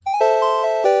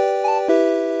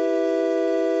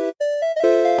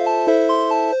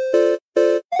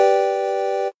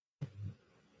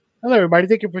Hello, everybody.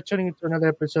 Thank you for tuning into another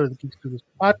episode of the Geek Studios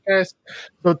podcast.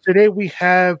 So today we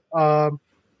have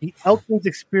the Elkins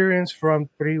Experience from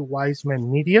Three Wise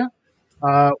Men Media.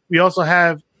 We also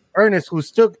have Ernest, who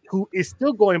is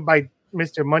still going by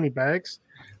Mr. Moneybags,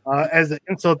 as an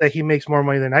insult that he makes more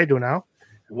money than I do now.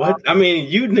 What? I mean,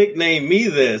 you nicknamed me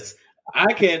this.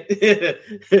 I can't.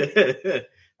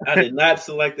 I did not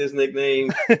select this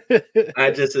nickname.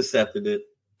 I just accepted it.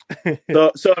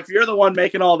 So if you're the one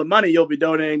making all the money, you'll be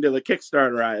donating to the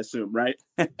Kickstarter, I assume, right?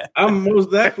 I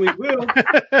most definitely will.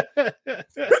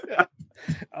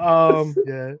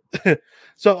 Yeah.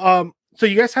 So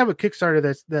you guys have a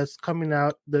Kickstarter that's coming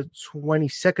out the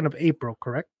 22nd of April,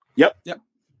 correct? Yep.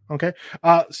 Okay.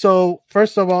 So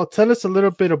first of all, tell us a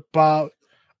little bit about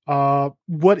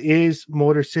what is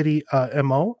Motor City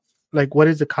MO? Like, what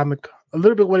is the comic? A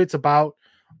little bit what it's about.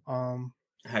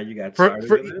 How you got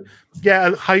started?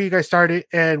 How you guys started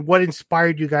and what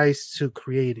inspired you guys to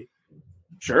create it.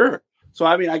 Sure. So,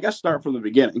 I mean, I guess start from the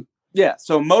beginning. Yeah.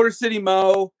 So Motor City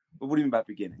Mo. What do you mean by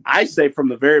beginning? I say from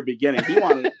the very beginning. He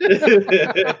wanted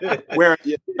where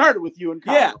it started with you and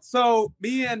Kyle. Yeah. So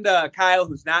me and Kyle,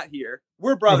 who's not here,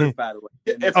 we're brothers, by the way.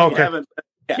 If you haven't,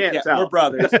 can't tell. We're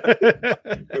brothers.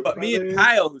 But me and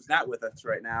Kyle, who's not with us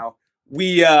right now,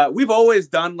 we've always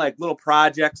done like little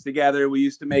projects together. We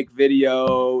used to make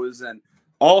videos and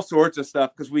all sorts of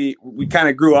stuff because we kind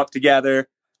of grew up together.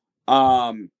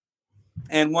 And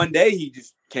one day he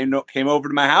just came over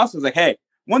to my house and was like, "Hey,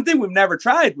 one thing we've never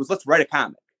tried was let's write a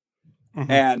comic." Mm-hmm.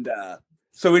 And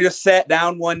so we just sat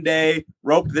down one day,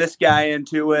 roped this guy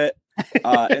into it,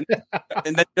 and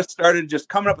then just started just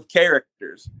coming up with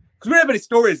characters because we didn't have any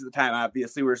stories at the time.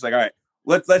 Obviously, we were just like, all right.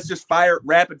 Let's just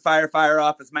rapid fire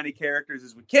off as many characters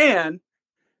as we can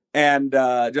and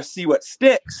just see what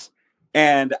sticks.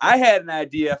 And I had an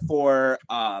idea for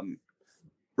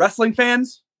wrestling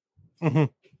fans. Mm-hmm.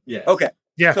 Yeah. Okay.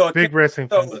 Yeah, so big wrestling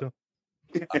fans.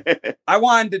 I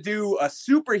wanted to do a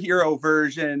superhero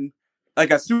version,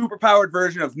 like a superpowered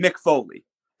version of Mick Foley.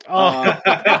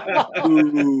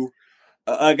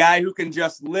 A guy who can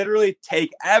just literally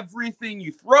take everything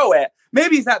you throw at.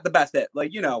 Maybe he's not the best at,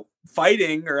 like,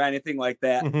 fighting or anything like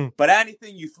that. Mm-hmm. But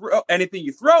anything you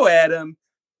throw at him,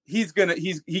 he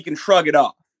can shrug it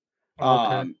off.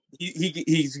 Okay.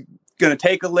 He's gonna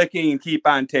take a licking and keep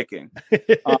on ticking.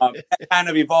 That kind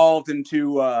of evolved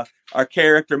into our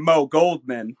character Mo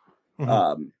Goldman.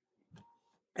 Mm-hmm.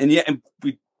 And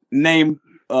we named.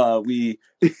 We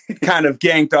kind of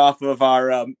ganked off of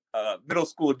our middle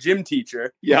school gym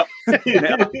teacher. Yep.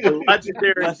 The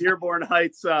legendary Dearborn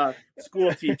Heights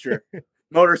school teacher,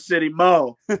 Motor City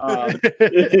Mo. We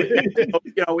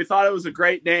thought it was a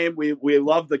great name. We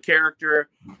love the character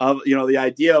of, the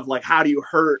idea of like, how do you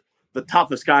hurt the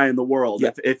toughest guy in the world?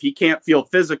 Yeah. If he can't feel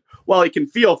physical, well, he can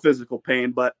feel physical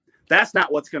pain, but that's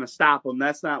not what's going to stop him.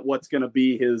 That's not what's going to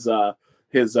be his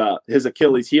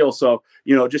Achilles heel. So,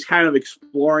 just kind of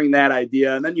exploring that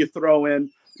idea. And then you throw in,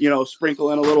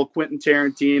 sprinkle in a little Quentin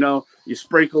Tarantino, you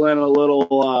sprinkle in a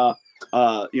little,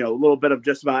 a little bit of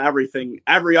just about everything,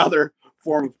 every other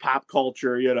form of pop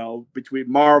culture, between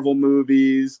Marvel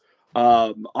movies,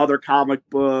 other comic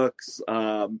books,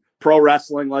 pro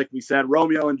wrestling, like we said,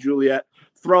 Romeo and Juliet.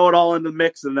 Throw it all in the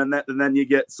mix, and then you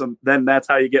get some. Then that's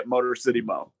how you get Motor City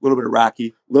Mo. A little bit of Rocky,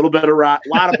 a little bit of Rock, a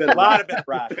lot of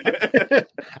Rocky.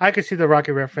 I can see the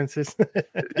Rocky references.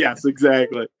 Yes,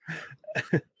 exactly.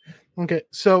 Okay,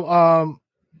 so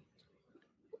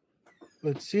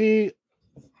let's see.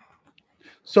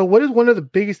 So, what is one of the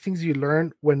biggest things you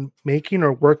learned when making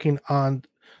or working on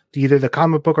either the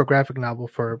comic book or graphic novel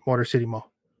for Motor City Mo?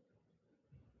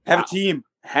 Have a team.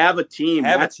 Have a team.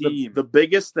 That's the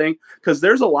biggest thing, because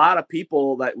there's a lot of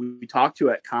people that we talk to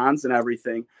at cons and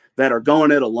everything that are going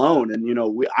it alone. And,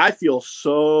 I feel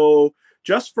so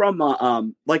just from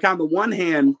like on the one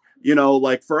hand,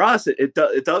 like for us, it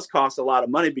does cost a lot of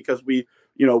money because we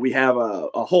have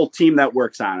a whole team that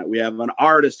works on it. We have an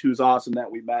artist who's awesome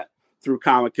that we met through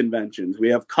comic conventions. We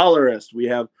have colorists. We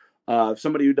have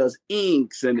somebody who does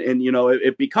inks and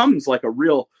it becomes like a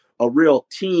real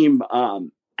team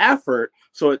effort.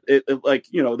 So it like,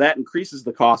 that increases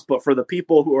the cost. But for the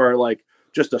people who are like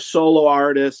just a solo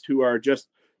artist, who are just,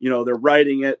 they're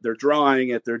writing it, they're drawing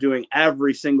it, they're doing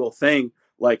every single thing,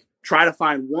 like try to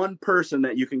find one person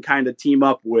that you can kind of team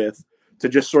up with to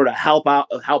just sort of help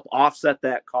offset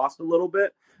that cost a little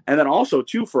bit. And then also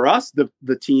too, for us,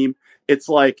 the team, it's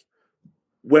like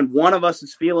when one of us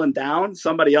is feeling down,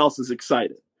 somebody else is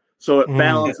excited. So it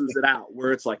balances it out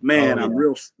where it's like, man, I'm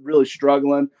really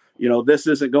struggling. This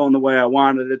isn't going the way I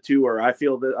wanted it to, or I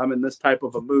feel that I'm in this type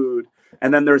of a mood.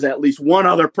 And then there's at least one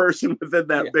other person within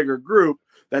that bigger group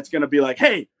that's going to be like,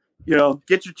 hey,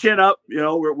 get your chin up.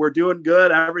 We're doing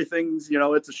good. Everything's,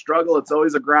 it's a struggle. It's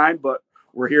always a grind, but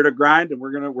we're here to grind, and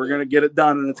we're gonna get it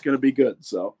done, and it's gonna be good.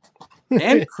 So,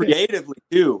 and creatively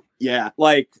too. Yeah.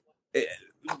 Like,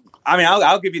 I mean,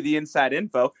 I'll give you the inside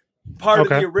info. Part of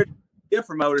the original idea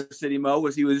for Motor City Mo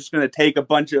was he was just going to take a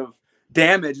bunch of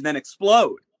damage and then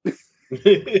explode.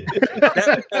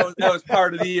 that was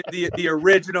part of the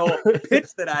original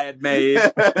pitch that I had made.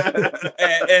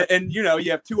 And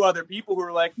you have two other people who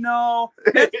are like, no,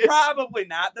 that's probably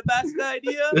not the best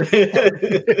idea.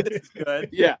 This is good.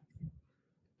 Yeah.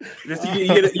 Just you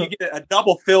get a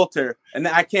double filter, and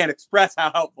I can't express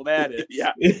how helpful that is.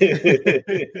 Yeah.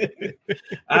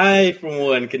 I, for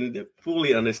one, can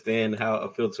fully understand how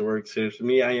a filter works. So for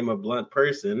me, I am a blunt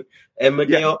person, and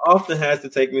Miguel often has to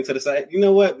take me to the side. You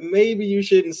know what? Maybe you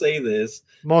shouldn't say this.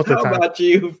 Most of the time. How about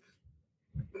you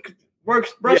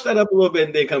brush that up a little bit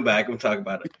and then come back and talk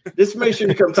about it? Just make sure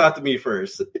you come talk to me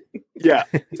first. Yeah.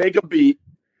 Take a beat,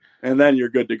 and then you're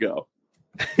good to go.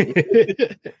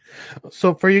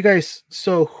 So for you guys,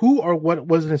 who or what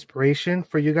was an inspiration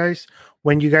for you guys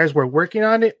when you guys were working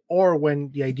on it, or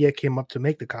when the idea came up to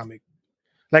make the comic?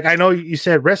 Like, I know you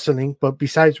said wrestling, but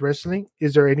besides wrestling,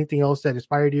 is there anything else that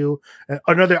inspired you?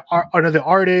 Another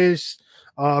artist,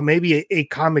 maybe a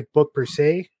comic book per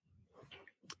se?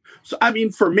 So, I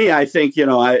mean, for me, I think,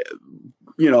 I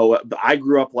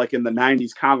grew up like in the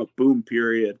 90s comic boom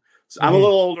period. So I'm a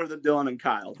little older than Dylan and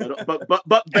Kyle,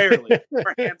 but barely.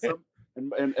 More handsome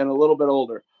and a little bit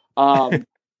older.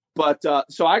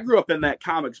 So I grew up in that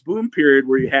comics boom period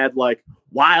where you had like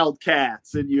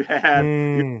Wildcats and you had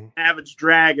Savage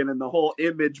Dragon and the whole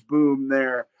Image boom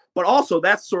there. But also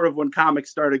that's sort of when comics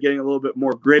started getting a little bit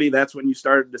more gritty. That's when you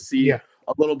started to see a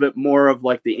little bit more of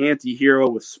like the anti-hero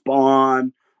with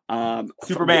Spawn.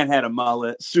 Superman had a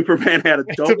mullet. Superman had a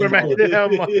dope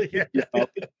mullet. Yeah.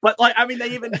 But like, I mean, they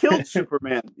even killed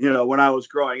Superman, when I was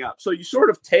growing up. So you sort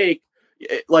of take,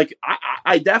 like,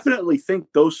 I definitely think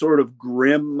those sort of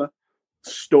grim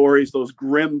stories, those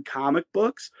grim comic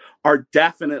books are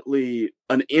definitely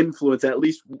an influence, at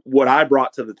least what I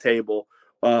brought to the table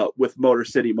with Motor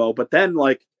City Mo. But then,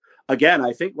 like, again,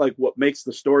 I think like what makes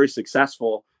the story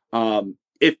successful,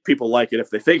 if people like it, if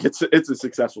they think it's a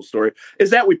successful story, is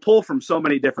that we pull from so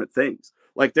many different things.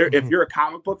 Like if you're a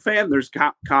comic book fan, there's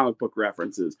comic book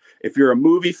references. If you're a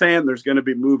movie fan, there's going to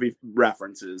be movie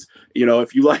references.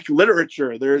 If you like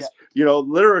literature, there's,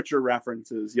 literature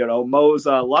references. Mo's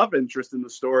love interest in the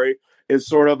story is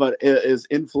sort of is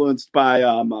influenced by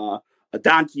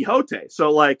Don Quixote.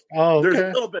 So like, there's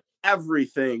a little bit of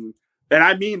everything. And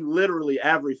I mean, literally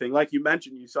everything. Like you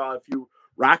mentioned, you saw a few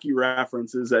Rocky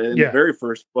references in the very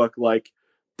first book. Like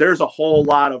there's a whole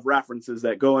lot of references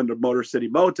that go into Motor City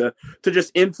Mo to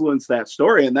just influence that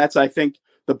story. And that's, I think,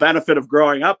 the benefit of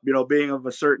growing up, being of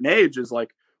a certain age, is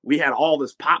like we had all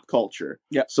this pop culture.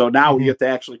 Yeah. So now we get to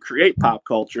actually create pop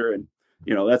culture. And,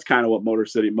 that's kind of what Motor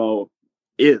City Mo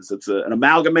is. It's an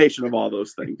amalgamation of all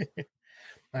those things.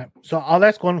 So I'll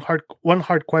ask one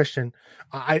hard question.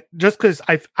 I just because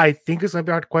I think it's gonna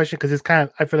be a hard question, because it's kind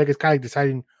of, I feel like it's kind of like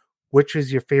deciding which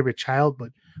is your favorite child,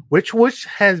 but which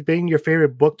has been your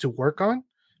favorite book to work on?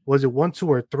 Was it 1, 2,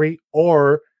 or 3,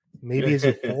 or maybe is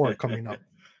it 4 coming up?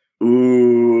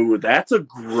 Ooh, that's a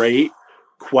great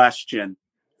question.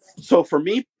 So for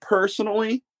me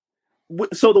personally,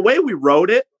 so the way we wrote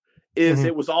it is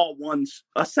it was all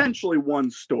essentially one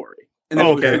story. And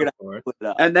then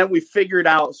and then we figured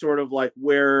out sort of like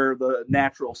where the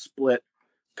natural split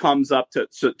comes up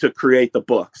to create the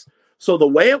books. So the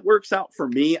way it works out for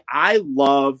me, I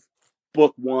love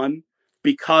book 1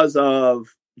 because of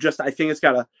just, I think it's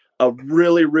got a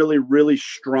really, really, really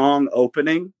strong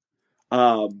opening.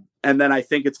 And then I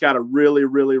think it's got a really,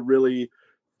 really, really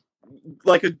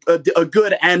like a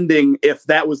good ending. If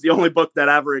that was the only book that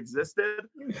ever existed,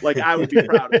 like I would be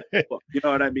proud of that book. You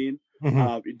know what I mean?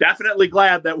 Definitely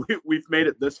glad that we've made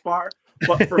it this far.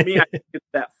 But for me, I think it's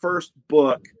that first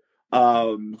book.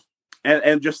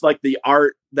 And just like the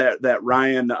art that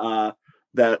Ryan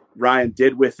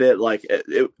did with it, like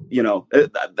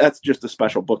that's just a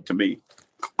special book to me.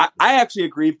 I actually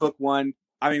agree. Book 1.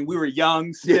 I mean, we were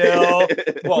young still.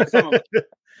 Well, some of us.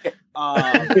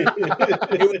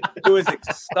 It was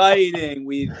exciting.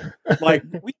 We've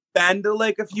been to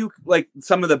like a few, like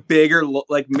some of the bigger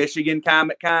like Michigan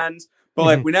Comic Cons, but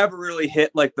like we never really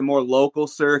hit like the more local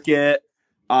circuit.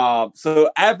 So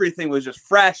everything was just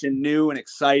fresh and new and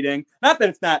exciting. Not that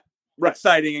it's not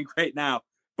exciting and great now,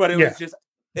 but it was just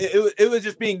it was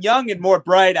just being young and more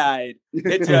bright eyed.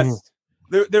 It just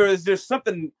there was just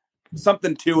something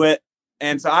to it,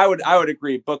 and so I would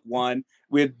agree. Book 1,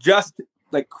 we had just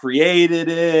like created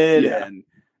it, and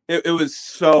it was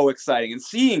so exciting, and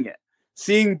seeing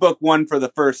book one for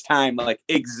the first time like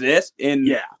exist and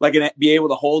like and be able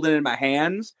to hold it in my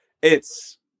hands,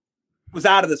 was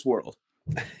out of this world.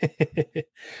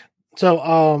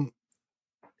 So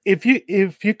if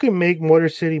you could make Motor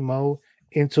City Mo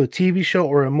into a TV show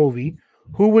or a movie,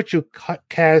 who would you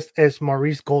cast as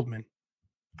Maurice Goldman?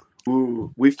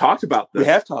 Ooh, we've talked about this. We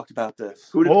have talked about this.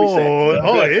 Who did we say?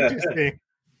 Oh, interesting.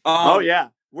 Oh yeah,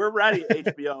 we're ready,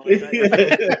 HBO.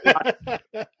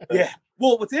 Yeah.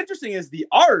 Well, what's interesting is the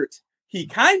art. He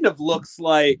kind of looks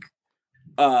like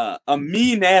a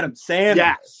mean Adam Sandler.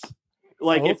 Yes.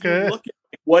 Like if you look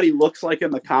at what he looks like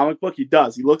in the comic book, he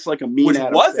does. He looks like a mean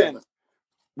Adam Sandler.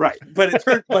 Right. But it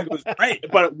turned like it was great.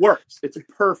 But it works. It's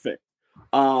perfect.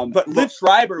 But Liv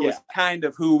Schreiber was kind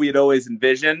of who we had always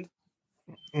envisioned.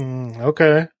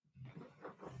 Okay.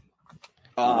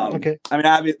 Okay.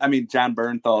 I mean, John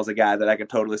Bernthal is a guy that I could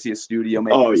totally see a studio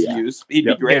making use. He'd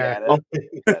be great at it.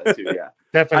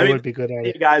 Definitely would be good at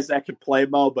it. Guys that could play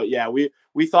Mo, but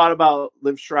we thought about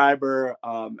Liv Schreiber,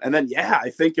 and then I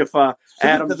think if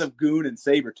Adam because of Goon and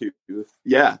Sabretooth,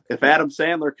 if Adam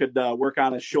Sandler could work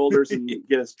on his shoulders and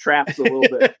get his traps a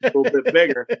little bit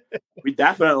bigger, we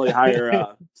definitely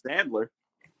hire Sandler.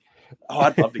 Oh,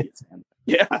 I'd love to get Sandler.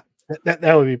 Yeah,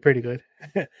 that would be pretty good.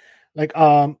 Like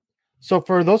so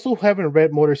for those who haven't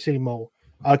read Motor City Mo,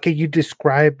 can you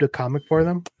describe the comic for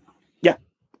them? Yeah.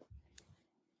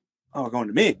 Oh, going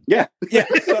to me. Yeah.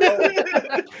 So,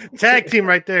 tag team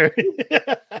right there.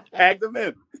 Tag them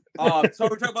in. So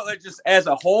we're talking about like just as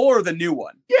a whole or the new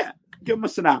one? Yeah. Give them a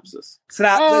synopsis.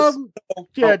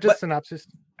 Just synopsis.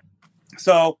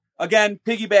 So again,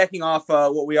 piggybacking off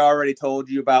what we already told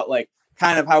you about, like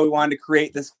kind of how we wanted to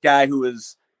create this guy who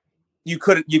was you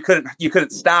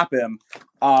couldn't stop him.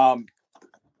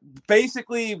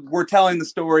 Basically, we're telling the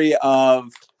story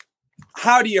of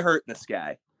how do you hurt this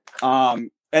guy.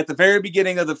 At the very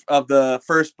beginning of the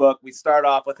first book, we start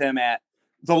off with him at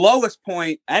the lowest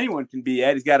point anyone can be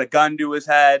at. He's got a gun to his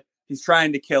head. He's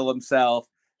trying to kill himself.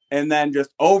 And then just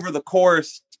over the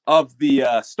course of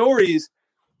the stories,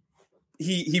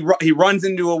 he runs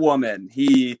into a woman.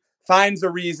 He finds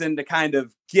a reason to kind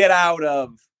of get out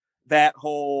of that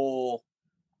whole,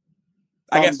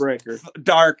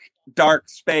 dark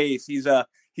space. He's a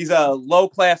low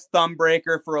class thumb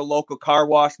breaker for a local car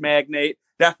wash magnate.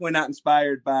 Definitely not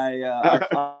inspired by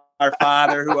our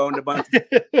father, who owned a bunch of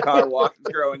car washes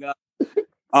growing up.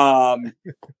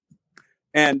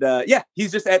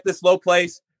 He's just at this low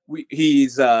place.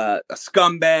 He's a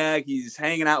scumbag. He's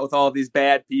hanging out with all these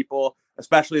bad people,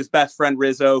 especially his best friend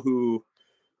Rizzo, who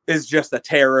is just a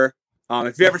terror.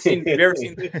 If you've ever seen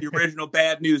the original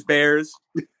Bad News Bears,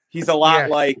 he's a lot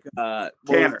like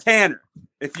Tanner.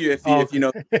 If you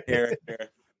know the character.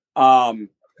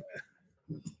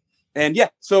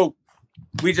 So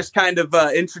we just kind of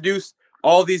introduce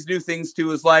all these new things to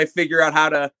his life, figure out how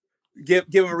to give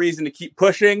him a reason to keep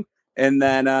pushing, and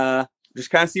then just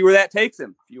kind of see where that takes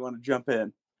him. If you want to jump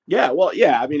in. Yeah, well,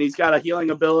 I mean, he's got a healing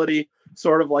ability,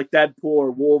 sort of like Deadpool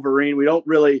or Wolverine. We don't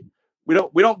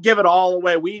give it all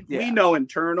away. We know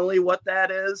internally what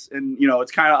that is, and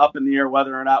it's kind of up in the air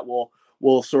whether or not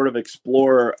we'll sort of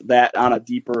explore that on a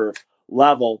deeper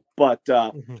level. But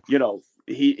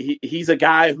he's a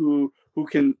guy who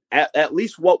can at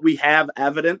least what we have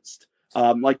evidenced,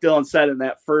 like Dylan said in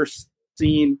that first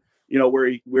scene, where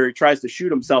he tries to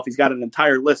shoot himself. He's got an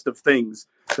entire list of things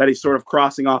that he's sort of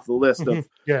crossing off the list of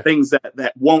things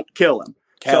that won't kill him.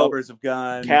 Calibers of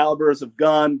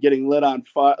gun, getting lit on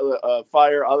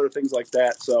fire, other things like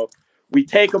that. So we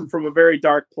take him from a very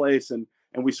dark place, and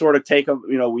we sort of take him,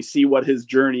 we see what his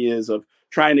journey is of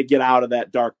trying to get out of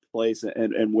that dark place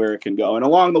and where it can go. And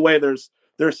along the way, there's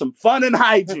some fun and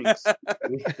hijinks.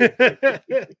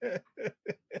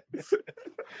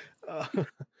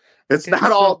 It's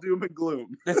not all doom and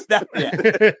gloom. It's not.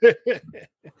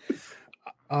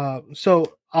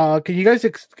 Can you guys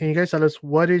tell us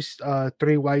what is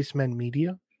Three Wise Men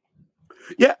Media?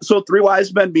 Yeah, so Three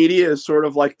Wise Men Media is sort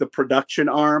of like the production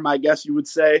arm, I guess you would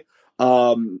say,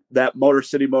 that Motor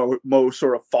City Mo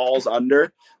sort of falls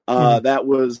under. That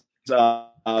was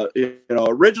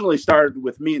originally started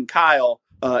with me and Kyle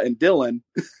and Dylan.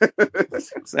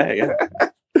 Just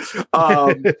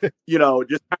kind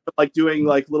of like doing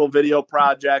like little video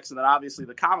projects, and then obviously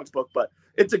the comics book, but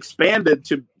it's expanded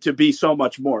to be so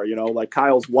much more. Like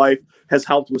Kyle's wife has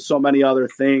helped with so many other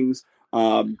things.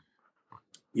 Like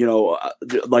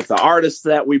the artists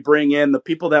that we bring in, the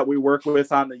people that we work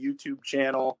with on the YouTube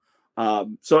channel.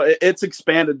 So it's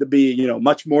expanded to be,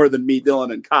 much more than me,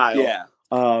 Dylan, and Kyle. Yeah.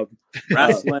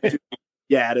 Wrestling.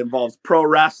 It involves pro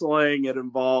wrestling. It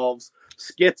involves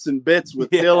skits and bits with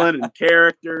Dylan and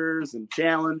characters and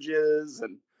challenges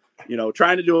and, you know,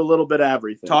 trying to do a little bit of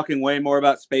everything. Talking way more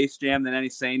about Space Jam than any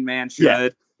sane man should. Yeah.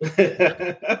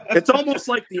 It's almost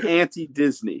like the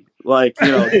anti-Disney. Like,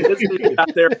 you know, Disney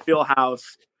got their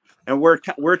wheelhouse, and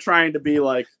we're trying to be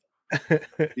like,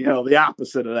 you know, the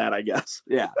opposite of that, I guess.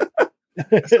 Yeah.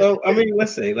 So, I mean,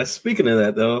 let's speaking of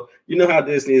that though, you know how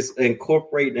Disney is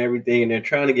incorporating everything and they're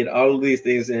trying to get all of these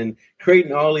things and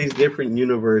creating all these different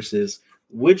universes.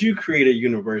 Would you create a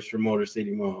universe for Motor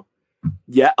City Mo?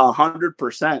 Yeah,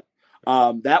 100%.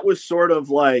 That was sort of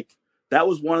like, that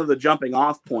was one of the jumping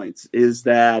off points, is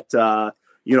that,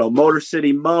 you know, Motor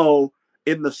City Mo,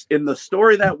 in the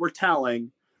story that we're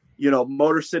telling, you know,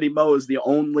 Motor City Mo is the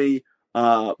only,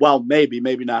 well, maybe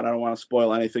not. I don't want to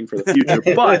spoil anything for the future,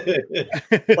 but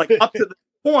like up to the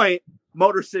point,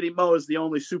 Motor City Mo is the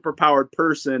only superpowered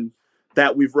person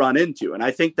that we've run into. And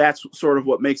I think that's sort of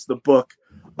what makes the book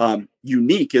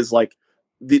unique, is like,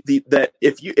 that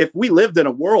if we lived in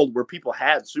a world where people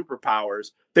had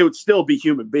superpowers, they would still be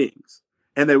human beings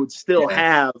and they would still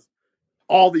have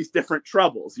all these different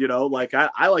troubles, you know. Like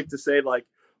I like to say, like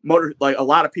a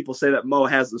lot of people say that Mo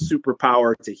has the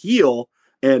superpower to heal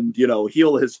and, you know,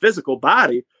 heal his physical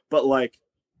body, but like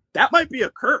that might be a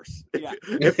curse.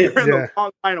 If you're in the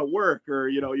wrong line of work, or,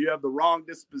 you know, you have the wrong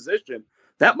disposition,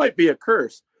 that might be a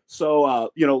curse.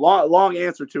 So, you know, long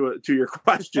answer to your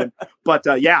question, but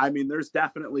yeah, I mean, there's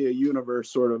definitely a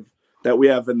universe sort of that we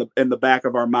have in the back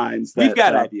of our minds. That, we've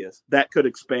got ideas that could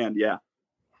expand. Yeah.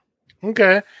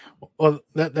 Okay. Well,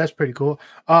 that's pretty cool.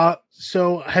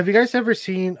 So have you guys ever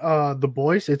seen The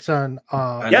Boys? It's on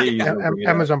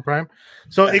Amazon Prime.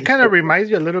 So it kind of reminds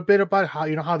me a little bit about how,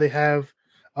 you know, how they have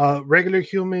regular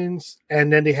humans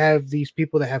and then they have these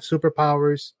people that have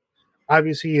superpowers.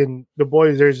 Obviously, in The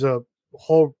Boys, there's a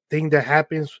whole thing that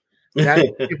happens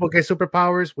that people get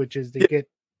superpowers, which is they get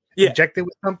injected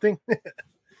with something.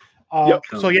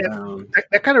 So yeah,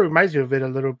 that kind of reminds me of it a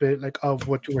little bit, like of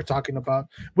what you were talking about,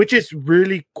 which is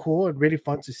really cool and really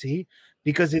fun to see,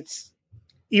 because it's,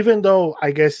 even though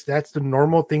I guess that's the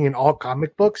normal thing in all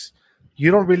comic books,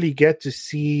 you don't really get to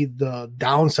see the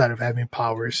downside of having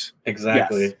powers.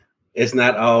 Exactly. Yes. It's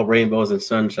not all rainbows and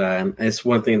sunshine. It's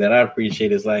one thing that I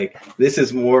appreciate is like, this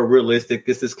is more realistic.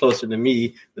 This is closer to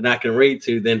me than I can relate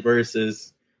to than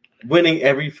versus winning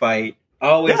every fight,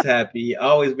 always happy,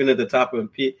 always been at the top of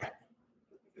the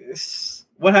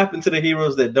what happened to the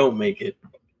heroes that don't make it?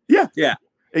 Yeah,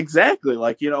 exactly.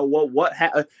 Like, you know,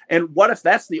 and what if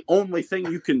that's the only thing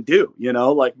you can do? You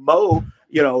know, like Mo,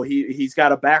 you know, he's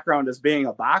got a background as being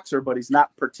a boxer, but he's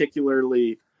not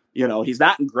particularly, you know, he's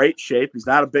not in great shape. He's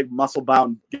not a big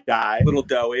muscle-bound guy. Little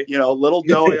doughy. You know, little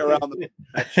doughy around the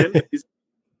section.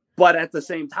 But at the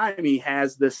same time, he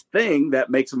has this thing that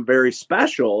makes him very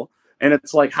special. And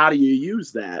it's like, how do you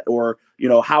use that? Or, you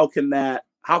know, how can that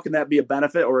be a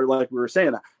benefit? Or like we were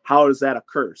saying, how is that a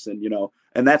curse? And, you know,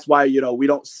 and that's why, you know, we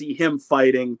don't see him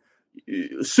fighting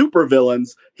super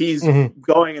villains. He's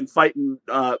going and fighting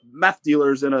meth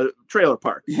dealers in a trailer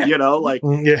park. You know, like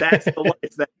that's the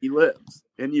life that he lives.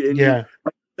 And you like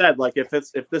said, like if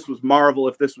this was Marvel,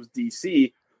 if this was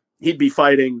DC, he'd be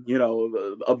fighting, you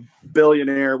know, a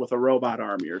billionaire with a robot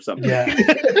army or something.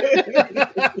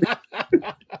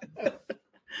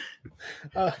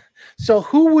 So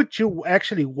who would you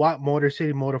actually want Motor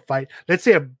City Mo to fight? Let's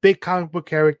say a big comic book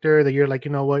character that you're like,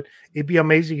 you know what, it'd be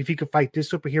amazing if he could fight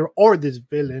this superhero or this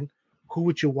villain. Who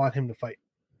would you want him to fight?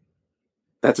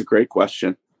 That's a great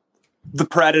question. The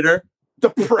Predator. The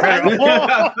Predator.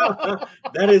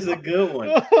 That is a good one.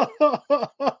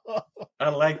 I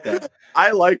like that.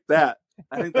 I like that.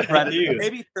 I think the Predator.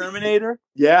 Maybe Terminator.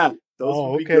 Yeah,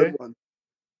 those would be good ones.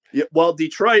 Yeah, well,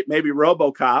 Detroit, maybe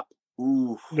RoboCop.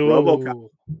 Ooh, RoboCop,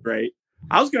 great.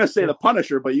 I was going to say the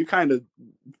Punisher, but you kind of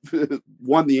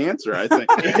won the answer, I think.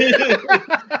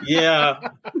 Yeah,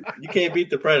 you can't beat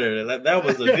the Predator. That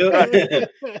was a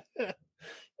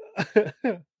good.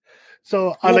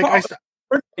 So,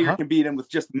 you can beat him with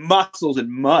just muscles and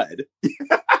mud.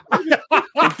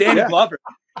 And Danny Glover.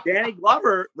 Danny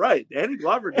Glover, right? Danny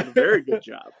Glover did a very good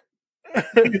job.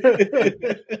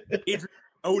 Adrian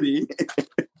Odie.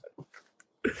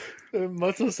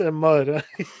 Muscles and mud.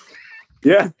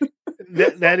 Yeah,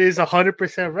 that is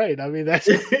 100% right. I mean, that's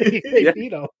you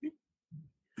know,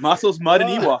 muscles, mud, and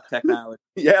Ewok technology.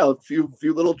 Yeah, a few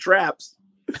little traps.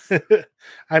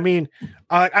 I mean,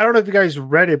 I don't know if you guys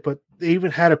read it, but they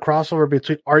even had a crossover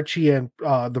between Archie and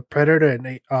the Predator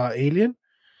and Alien.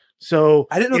 So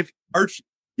I didn't know if Archie.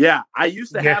 Yeah, I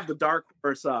used to have the Dark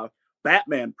Horse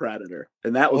Batman Predator,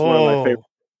 and that was one of my favorites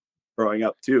growing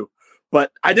up too.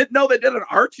 But I didn't know they did an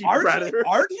Archie Predator.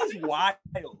 Archie's wild.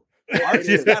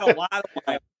 Archie's got a lot of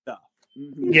wild stuff.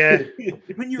 Yeah.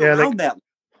 When you're around that.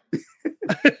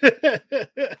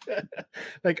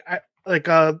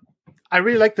 I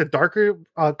really like the darker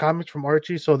comics from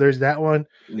Archie. So there's that one.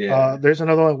 Yeah. There's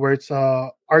another one where it's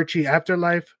Archie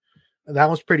Afterlife. That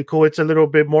one's pretty cool. It's a little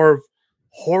bit more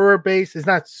horror based. It's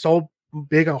not so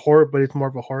big on horror, but it's more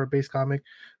of a horror based comic.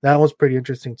 That one's pretty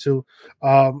interesting too.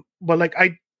 But like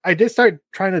I did start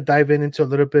trying to dive into a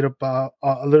little bit about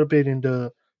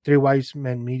into Three Wise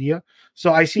Men Media.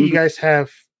 So I see you guys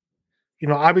have,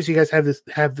 obviously you guys have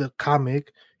the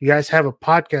comic. You guys have a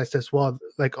podcast as well,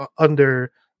 like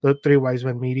under the Three Wise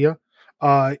Men Media.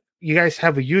 You guys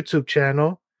have a YouTube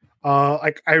channel.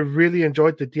 Like I really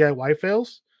enjoyed the DIY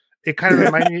fails. It kind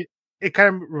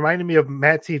of reminded me of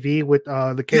Matt TV with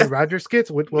the Kenny Rogers skits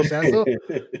with Will Sasso.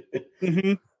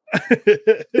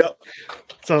 Yep.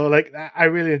 So like I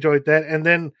really enjoyed that. And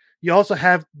then you also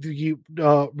have the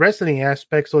wrestling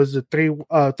aspect. So it's the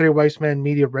Three Wise Men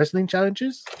Media Wrestling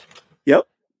Challenges. Yep.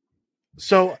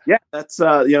 So yeah, that's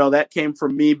that came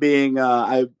from me being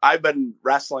I've been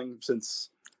wrestling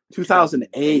since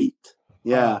 2008.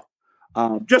 Yeah.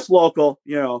 Just local,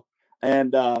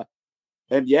 and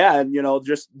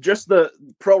just the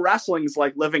pro wrestling's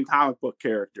like living comic book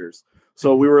characters.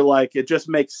 So we were like, it just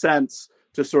makes sense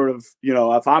to sort of,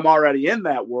 if I'm already in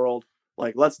that world,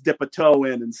 like let's dip a toe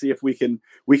in and see if we can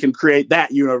create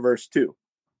that universe too.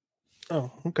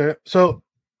 Oh, okay. So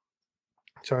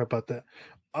sorry about that.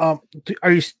 Do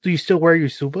you still wear your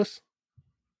Subas?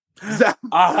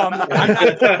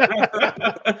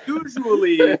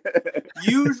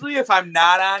 Usually if I'm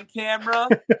not on camera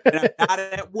and I'm not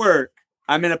at work,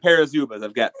 I'm in a pair of Zubas.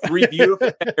 I've got 3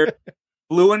 beautiful pairs,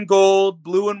 blue and gold,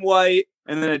 blue and white,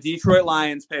 and then a Detroit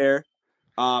Lions pair.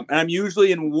 And I'm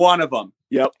usually in one of them.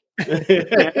 Yep.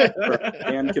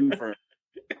 And confirm.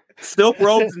 Silk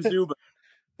robes and Zubas.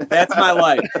 That's my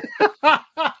life.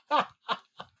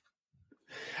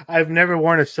 I've never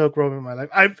worn a silk robe in my life.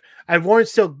 I've worn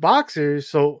silk boxers,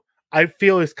 so I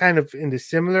feel it's kind of in the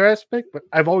similar aspect, but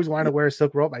I've always wanted to wear a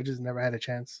silk robe. I just never had a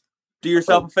chance. Do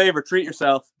yourself a favor, treat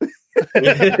yourself.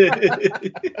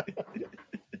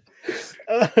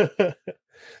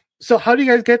 So how do you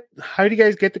guys get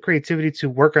the creativity to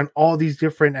work on all these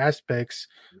different aspects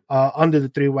under the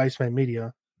Three Wise Men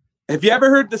Media? Have you ever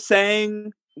heard the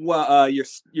saying,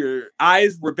 your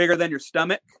eyes were bigger than your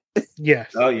stomach?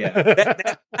 Yes. Oh yeah.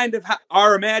 That's kind of how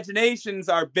our imaginations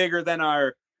are bigger than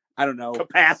our, I don't know,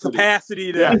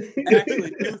 capacity to actually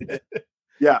do it.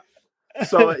 Yeah.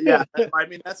 So yeah, I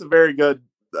mean that's a very good.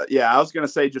 I was gonna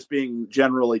say just being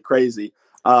generally crazy,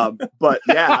 but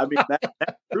yeah, I mean that's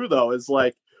true though. Is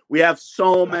like we have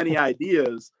so many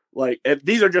ideas. Like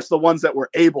these are just the ones that we're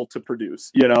able to produce,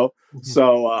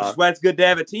 So that's why it's good to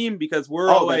have a team because we're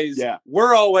always all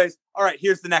right.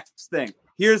 Here's the next thing.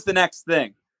 Here's the next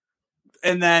thing.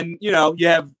 And then, you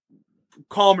have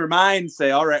calmer mind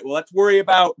say, all right, well, let's worry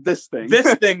about this thing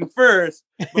first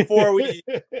before we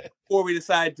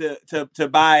decide to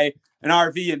buy an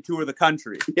RV and tour the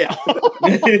country. Yeah.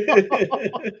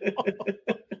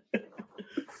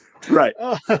 Right.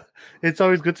 It's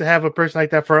always good to have a person like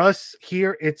that. For us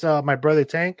here, it's my brother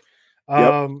Tank.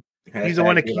 He's the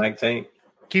one that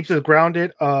keeps us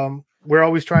grounded. We're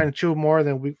always trying to chew more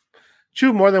than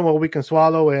what we can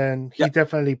swallow, and he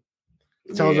definitely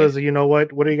tells us,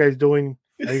 what are you guys doing?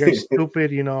 Are you guys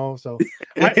stupid? So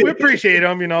we appreciate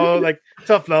him, like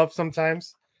tough love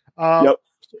sometimes. But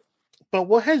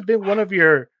what has been one of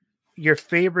your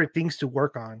favorite things to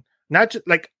work on? Not just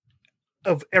like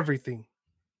of everything.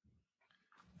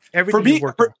 Everything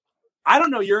I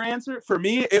don't know your answer. For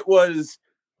me, it was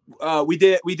we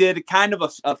did kind of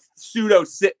a pseudo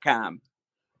sitcom.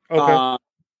 Okay.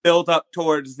 Built up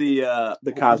towards the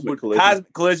Cosmic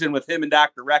Collision with him and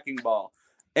Dr. Wrecking Ball,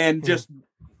 and just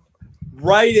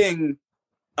writing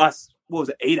us. What was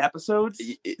it? 8 episodes?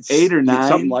 8 or 9,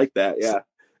 something like that. Yeah,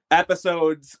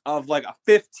 episodes of like a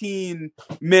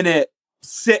 15-minute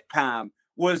sitcom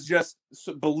was just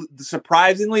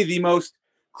surprisingly the most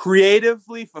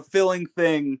creatively fulfilling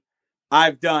thing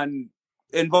I've done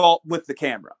involved with the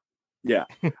camera. Yeah,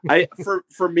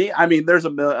 for me, I mean, there's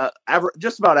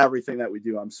just about everything that we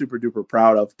do I'm super duper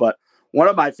proud of. But one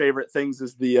of my favorite things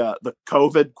is the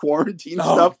COVID quarantine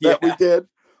stuff that we did,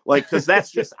 like because that's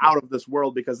just out of this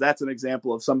world. Because that's an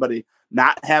example of somebody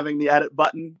not having the edit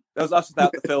button. That was us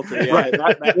without the filter, yeah. Right?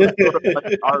 That was sort of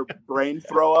like our brain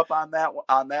throw up on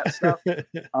that stuff.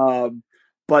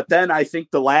 But then I think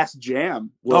The Last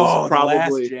Jam was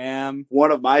probably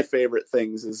one of my favorite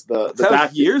things. Is the that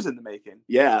was years in the making.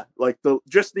 Yeah, like the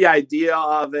idea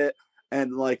of it,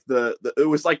 and like it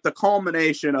was like the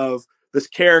culmination of this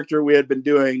character we had been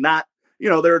doing. Not,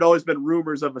 there had always been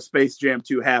rumors of a Space Jam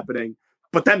 2 happening,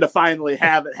 but then to finally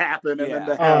have it happen and then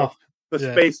to have the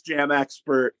Space Jam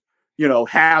expert,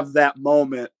 have that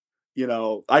moment,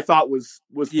 I thought was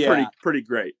pretty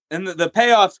great. And the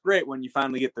payoff's great when you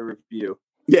finally get the review.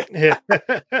 Yeah.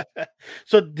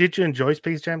 So did you enjoy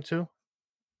Space Jam 2?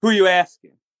 Who are you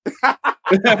asking? Both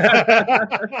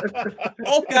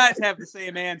guys have the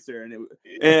same answer, and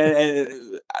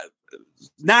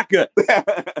not good.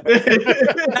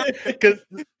 Because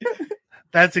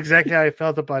that's exactly how I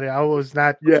felt about it. I was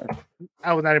not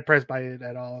impressed by it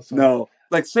at all. So. No,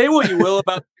 like, say what you will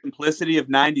about the simplicity of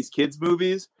 '90s kids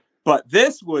movies, but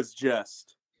this was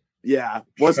just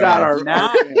wasn't our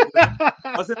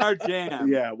jam.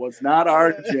 Yeah, was not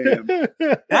our jam. And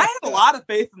I had a lot of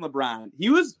faith in LeBron.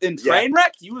 He was in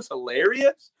Trainwreck. He was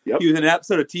hilarious. Yep. He was in an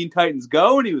episode of Teen Titans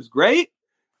Go, and he was great.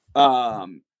 No.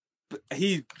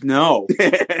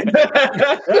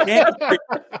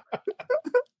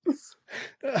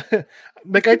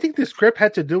 Like, I think the script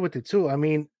had to do with it too. I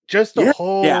mean, just the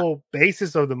whole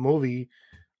basis of the movie,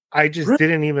 I just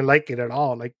didn't even like it at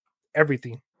all. Like,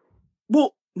 everything.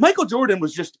 Well, Michael Jordan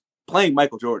was just playing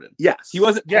Michael Jordan. Yes. He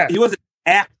wasn't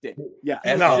acting. Yeah.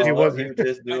 No, he wasn't. He was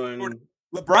just doing...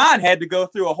 LeBron had to go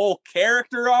through a whole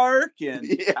character arc, and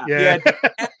he had to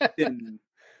act, and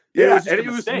he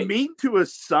was mean to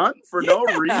his son for no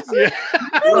reason. Yeah.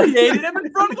 Humiliated him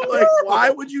in front of the world.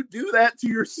 Why would you do that to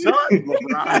your son,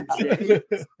 LeBron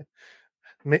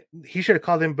James? He should have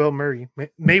called him Bill Murray.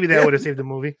 Maybe that would have saved the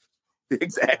movie.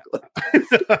 Exactly.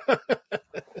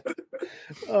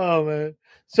 Oh man.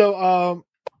 So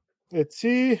let's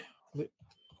see.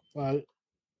 I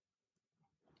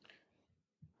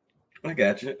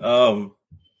got you.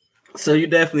 So you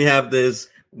definitely have this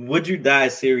Would You Die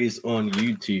series on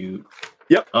YouTube.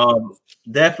 Yep.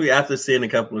 Definitely after seeing a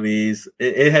couple of these,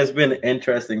 it has been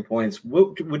interesting points.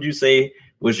 What would you say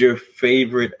was your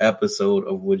favorite episode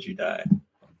of Would You Die?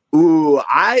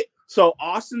 So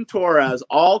Austin Torres,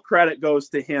 all credit goes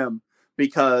to him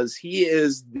because he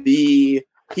is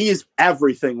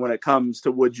everything when it comes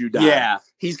to Would You Die. Yeah.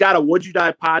 He's got a Would You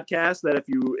Die podcast that if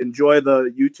you enjoy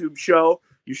the YouTube show,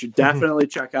 you should definitely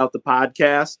check out the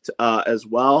podcast as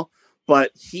well.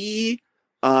 But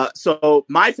so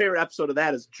my favorite episode of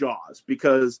that is Jaws,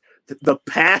 because the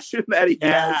passion that he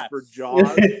has for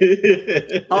Jaws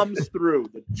comes through.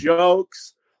 The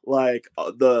jokes, like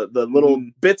the little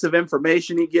bits of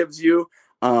information he gives you.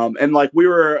 And like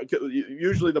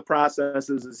usually the process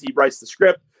is he writes the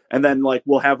script, and then like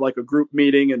we'll have like a group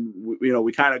meeting, and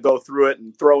we kind of go through it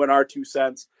and throw in our 2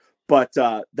 cents. But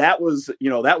that was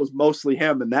mostly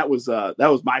him, and that was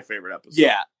my favorite episode.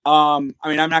 Yeah. I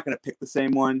mean, I'm not going to pick the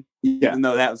same one, even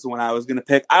though that was the one I was going to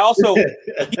pick. I also, he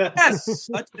has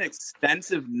such an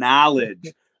extensive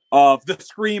knowledge of the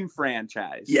Scream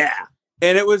franchise. Yeah.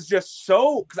 And it was just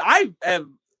because I have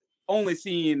only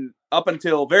seen up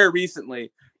until very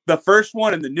recently the first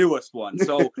one and the newest one.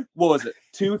 So what was it,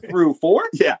 2 through 4?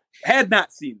 Yeah. Had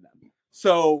not seen them.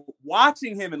 So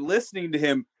watching him and listening to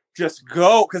him just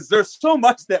go, because there's so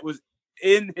much that was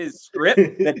in his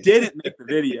script that didn't make the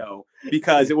video,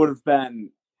 because it would have been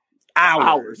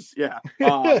hours. Yeah.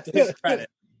 To his credit.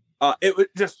 It was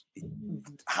just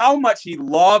how much he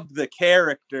loved the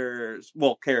characters.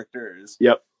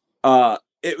 Yep.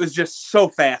 It was just so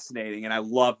fascinating, and I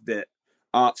loved it.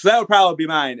 So that would probably be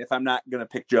mine if I'm not going to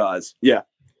pick Jaws. Yeah.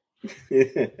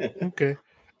 Okay.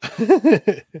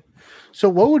 So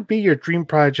what would be your dream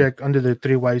project under the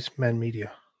Three Wise Men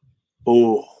Media?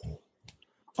 Oh,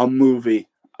 a movie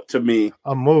to me.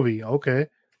 A movie, okay.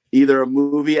 Either a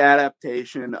movie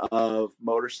adaptation of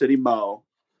Motor City Mo.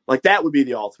 Like, that would be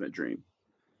the ultimate dream.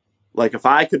 Like, if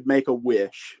I could make a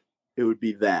wish, it would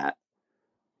be that.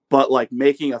 But like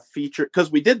making a feature,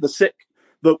 because we did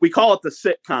we call it the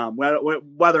sitcom,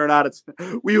 whether or not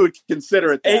we would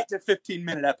consider it 8 to 15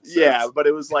 minute episodes. Yeah, but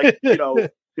it was like 10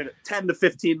 to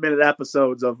 15 minute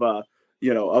episodes of of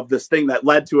this thing that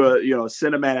led to a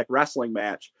cinematic wrestling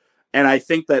match. And I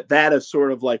think that has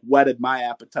sort of like whetted my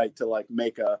appetite to like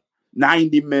make a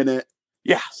 90-minute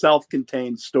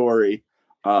self-contained story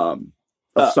of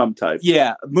some type.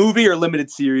 Yeah, movie or limited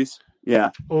series.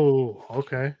 Yeah. Oh,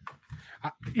 okay.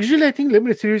 Usually I think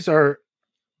limited series are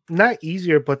not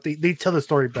easier, but they tell the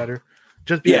story better.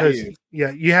 Just because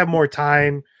you have more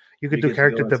time, you could do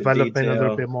character development a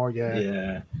little bit more.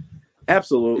 Yeah.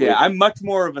 Absolutely. Yeah, I'm much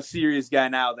more of a serious guy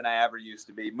now than I ever used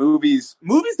to be. Movies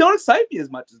don't excite me as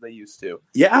much as they used to.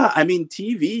 Yeah, I mean,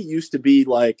 TV used to be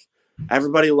like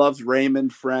everybody loves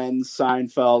Raymond, Friends,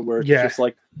 Seinfeld, where it's just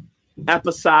like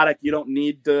episodic. You don't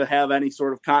need to have any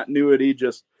sort of continuity.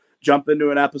 Just jump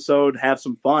into an episode, have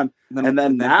some fun. And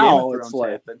then now it's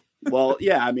like, happened. Well,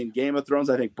 yeah, I mean, Game of Thrones,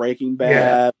 I think Breaking Bad.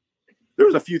 Yeah. There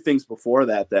was a few things before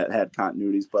that had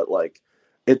continuities, but like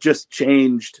it just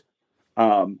changed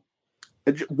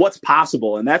what's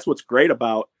possible. And that's what's great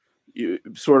about you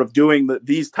sort of doing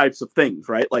these types of things,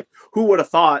 right? Like who would have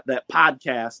thought that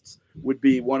podcasts would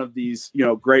be one of these,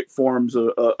 great forms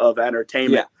of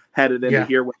entertainment headed into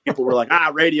here when people were like,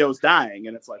 radio's dying.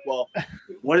 And it's like, well,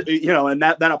 what, and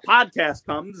then a podcast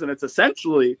comes and it's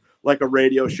essentially like a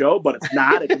radio show, but it's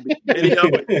not. It can be video,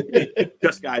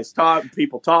 just guys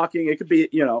people talking. It could be,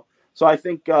 so I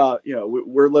think,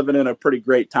 we're living in a pretty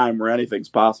great time where anything's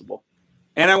possible.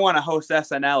 And I want to host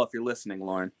SNL if you're listening,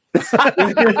 Lauren.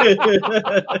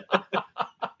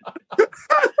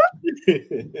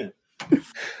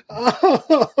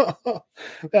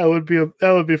 That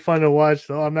would be fun to watch,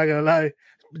 though. I'm not gonna lie.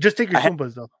 Just take your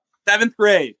Zoombas, though. 7th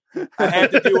grade, I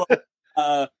had to do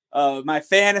my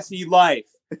fantasy life,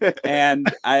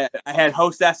 and I had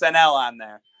host SNL on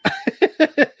there.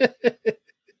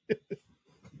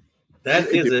 That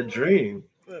is a dream.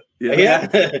 Yeah.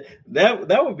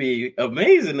 that would be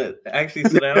amazing to actually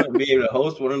sit down and be able to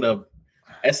host one of the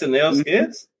SNL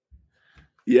skits.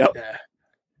 Yep. Yeah.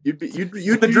 You'd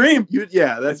the dream.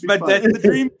 That's the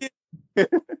dream.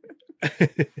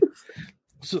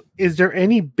 So, is there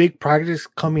any big projects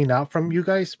coming out from you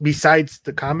guys besides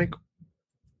the comic?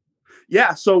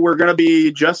 Yeah, so we're gonna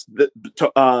be just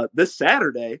this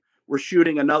Saturday. We're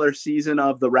shooting another season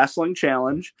of the Wrestling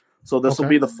Challenge. So this will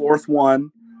be the 4th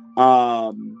one.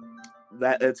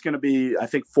 That it's going to be, I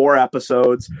think, 4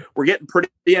 episodes. We're getting pretty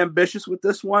ambitious with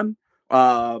this one.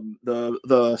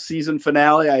 The season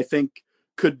finale, I think,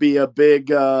 could be a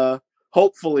big.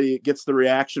 Hopefully, it gets the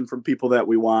reaction from people that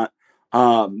we want.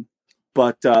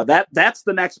 But that's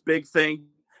the next big thing.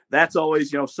 That's always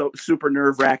so super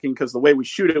nerve wracking because the way we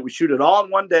shoot it all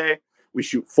in one day. We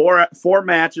shoot four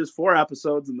matches, 4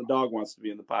 episodes, and the dog wants to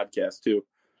be in the podcast too.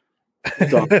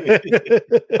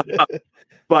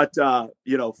 But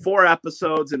 4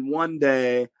 episodes in one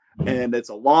day, and it's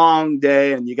a long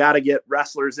day, and you got to get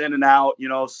wrestlers in and out.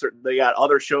 They got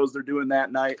other shows they're doing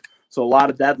that night, so a lot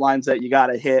of deadlines that you got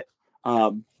to hit.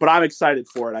 But I'm excited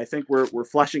for it. I think we're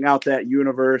fleshing out that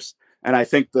universe, and I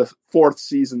think the 4th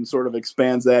season sort of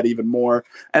expands that even more.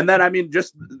 And then, I mean,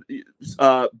 just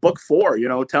book 4.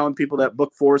 Telling people that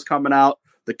book 4 is coming out,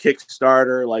 the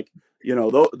Kickstarter, like.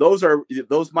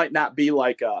 Those might not be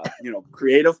like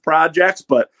creative projects,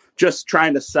 but just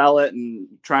trying to sell it and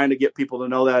trying to get people to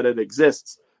know that it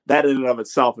exists. That in and of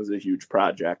itself is a huge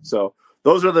project. So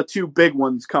those are the 2 big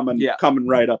ones coming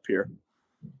right up here.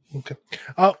 Okay.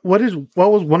 What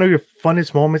was one of your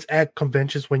funnest moments at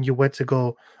conventions when you went to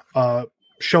go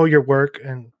show your work?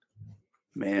 And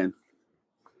man,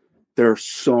 there are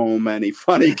so many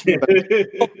funny.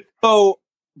 So.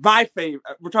 My favorite,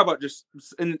 we're talking about just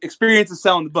an experience of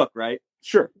selling the book, right?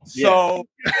 Sure. So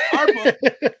our book,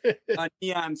 a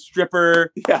neon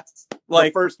stripper, yes,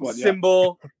 like the first one,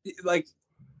 symbol, like,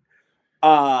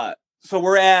 so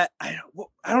we're at, I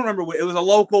don't remember, it was a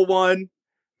local one,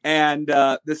 and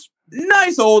this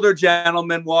nice older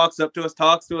gentleman walks up to us,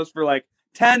 talks to us for like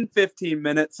 10, 15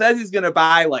 minutes, says he's going to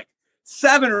buy like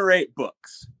 7 or 8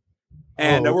 books.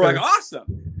 And we're like,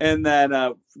 awesome. And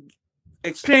then,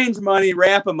 exchange money,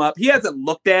 wrap them up. He hasn't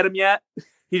looked at them yet.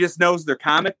 He just knows they're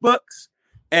comic books,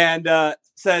 and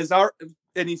says, all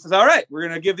right, we're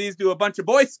gonna give these to a bunch of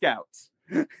Boy Scouts.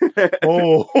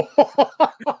 Oh,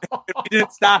 we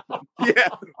didn't stop him. Yeah.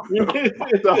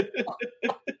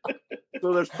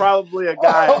 So there's probably a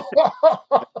guy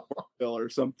or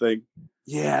something.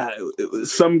 Yeah, it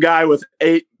was some guy with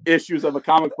 8 issues of a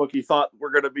comic book he thought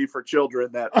were going to be for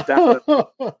children. That definitely.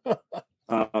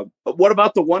 What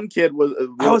about the one kid?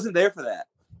 I wasn't there for that.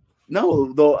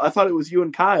 No, though I thought it was you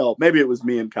and Kyle. Maybe it was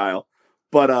me and Kyle.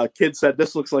 But kid said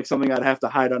this looks like something I'd have to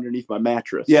hide underneath my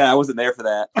mattress. Yeah, I wasn't there for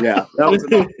that. Yeah, that was.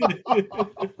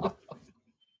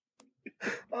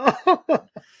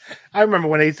 I remember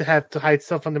when I used to have to hide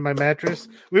stuff under my mattress.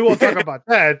 We won't talk about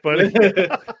that, but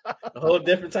a whole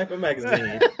different type of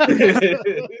magazine.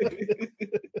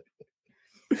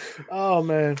 Oh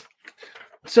man!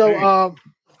 So,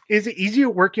 is it easier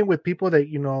working with people that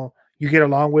you get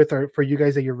along with, or for you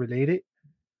guys that you're related?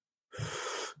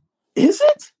 Is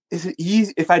it? Is it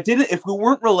easy? If we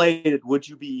weren't related, would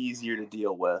you be easier to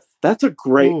deal with? That's a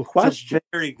great question.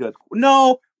 Very good.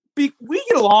 No, we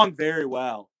get along very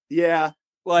well. Yeah.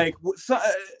 Like,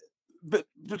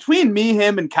 between me,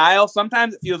 him, and Kyle,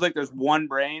 sometimes it feels like there's one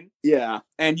brain. Yeah.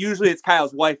 And usually it's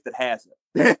Kyle's wife that has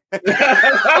it.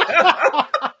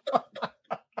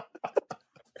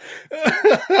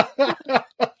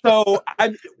 So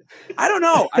I don't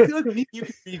know. I feel like me and you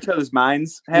could read each other's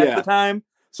minds half the time.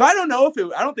 So I don't know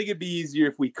I don't think it'd be easier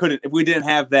if we didn't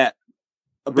have that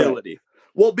ability. Right.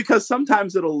 Well, because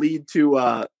sometimes it'll lead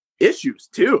to issues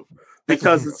too.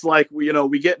 Because it's like we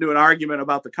get into an argument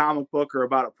about the comic book or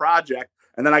about a project,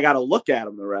 and then I got to look at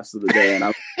them the rest of the day,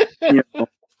 and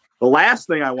the last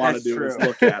thing I want to do is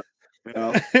look at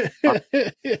them.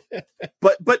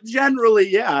 But generally,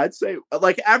 yeah, I'd say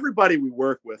like everybody we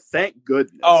work with, thank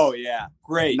goodness. Oh yeah,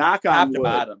 great. Knock on wood.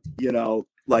 Bottom.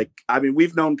 Like I mean,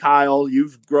 we've known Kyle.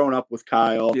 You've grown up with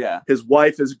Kyle. Yeah, his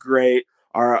wife is great.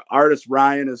 Our artist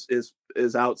Ryan is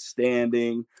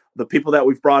outstanding. The people that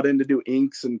we've brought in to do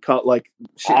inks and cut, like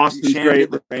Austin's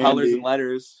great, the colors and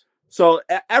letters. So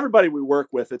everybody we work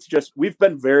with, it's just we've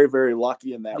been very, very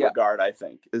lucky in that regard. I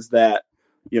think is that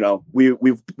we've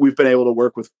been able to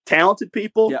work with talented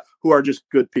people who are just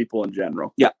good people in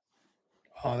general. Yeah.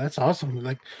 Oh, that's awesome!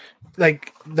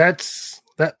 Like that's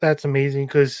amazing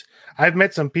because I've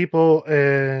met some people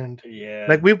and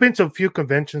like we've been to a few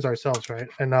conventions ourselves, right?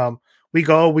 And we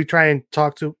try and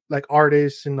talk to like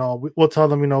artists and we'll tell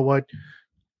them, what,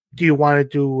 do you want to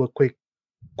do a quick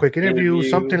interview,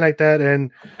 something like that, and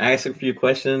ask a few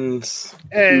questions.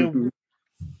 And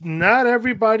not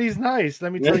everybody's nice.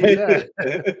 Let me tell you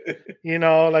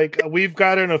that. Like we've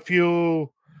gotten a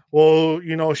few. Well,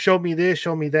 show me this,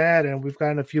 show me that, and we've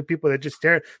gotten a few people that just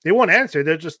stare. They won't answer.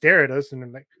 They'll just stare at us, and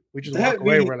then like we just walk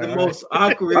away. We're like, the most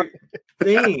awkward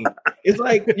thing. It's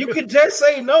like you could just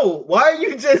say no. Why are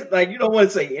you just like you don't want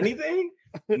to say anything?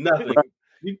 Nothing.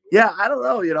 Yeah, I don't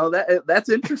know. That's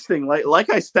interesting. Like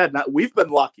I said, we've been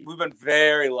lucky. We've been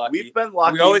very lucky. We've been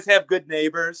lucky. We always have good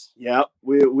neighbors. Yeah,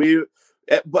 we.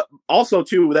 But also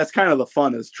too, that's kind of the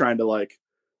fun is trying to like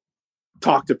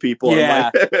talk to people.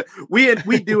 Yeah, and, like,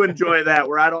 we do enjoy that.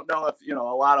 Where I don't know if a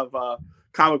lot of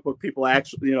comic book people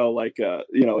actually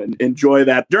enjoy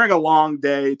that during a long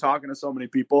day talking to so many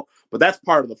people. But that's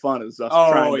part of the fun is us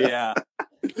trying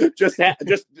to just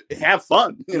have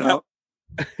fun.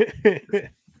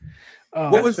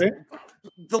 What was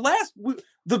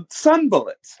the Sun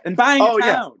Bullets and buying a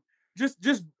town? Just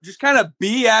kind of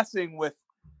BSing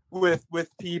with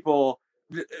people.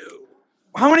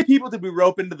 How many people did we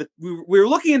rope into we were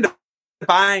looking into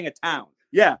buying a town?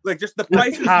 Yeah, like just the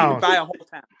price you would buy a whole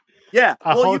town. Yeah,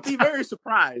 well, you'd be very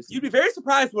surprised. You'd be very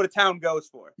surprised what a town goes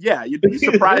for. Yeah, you'd be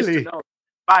surprised to know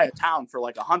buy a town for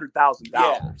like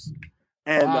 $100,000.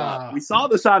 And we saw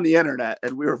this on the internet,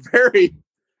 and we were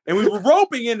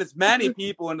roping in as many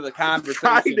people into the conversation,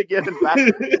 trying to get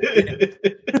invested.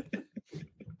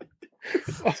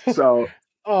 So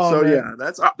yeah,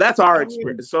 that's our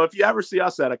experience. So if you ever see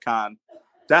us at a con,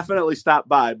 definitely stop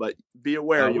by, but be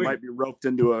aware you might be roped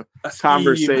into a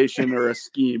conversation or a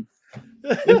scheme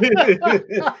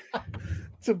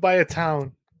to buy a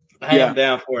town. I am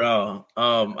down for it all.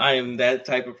 I am that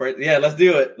type of person. Yeah, let's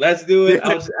do it.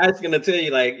 I was actually going to tell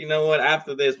you, like, you know what?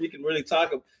 After this, we can really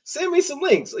talk. Send me some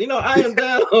links. I am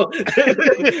down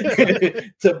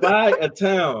to buy a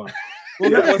town.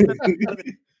 Well, that wasn't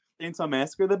Chainsaw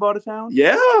Massacre that bought a town?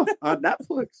 Yeah, on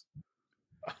Netflix.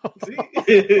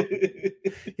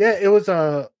 Yeah, it was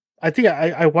I think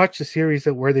I watched a series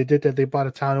where they did that. They bought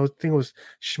a town. I think it was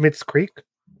Schmidt's Creek.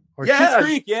 Schmidt's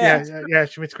Creek, yeah,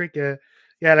 Schmidt's Creek, yeah.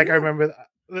 Yeah, like I remember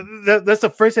that's the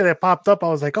first thing that popped up. I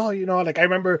was like, oh, like I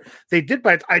remember they did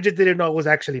buy it. I just didn't know it was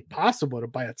actually possible to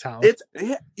buy a town.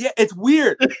 It's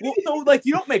weird. Well, so like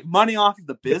you don't make money off of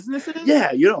the business it is?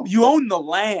 Yeah, you don't. You own the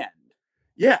land.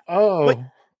 Yeah. Oh. Like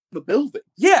the building.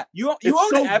 Yeah, you own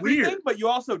so everything, weird. But you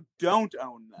also don't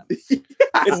own them. It's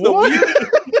the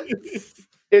weird.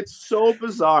 It's so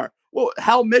bizarre. Well,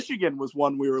 Hell, Michigan was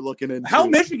one we were looking into. Hell,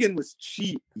 Michigan was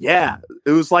cheap. Yeah,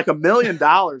 it was like $1 million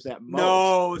at most.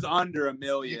 No, it was under $1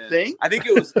 million. You think? I think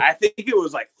it was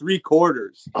like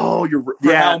 3/4. Oh, you're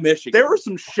Hell, Michigan. There were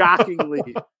some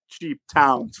shockingly cheap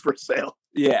towns for sale.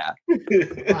 Yeah.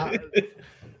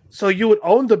 So you would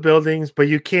own the buildings, but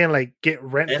you can't like get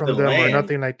rent from them or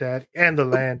nothing like that, and the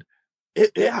land.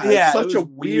 It's such a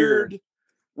weird.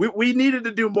 We needed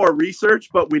to do more research,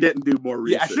 but we didn't do more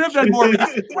research. Yeah, I should have done more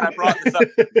research when I brought this up.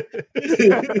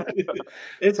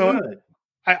 It's good.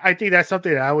 I think that's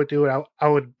something that I would do. I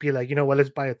would be like, let's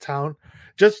buy a town.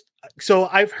 Just so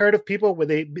I've heard of people where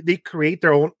they create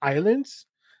their own islands.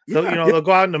 So they'll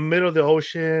go out in the middle of the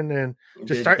ocean and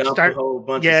just start a whole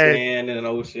bunch of sand in an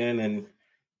ocean and.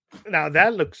 Now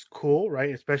that looks cool, right?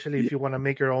 Especially if you want to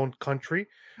make your own country.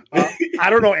 I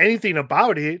don't know anything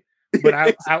about it,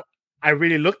 but I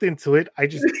really looked into it. I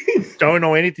just don't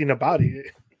know anything about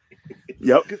it.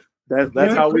 Yep,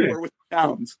 that's how we were with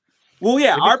towns. Well,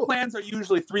 yeah, our plans are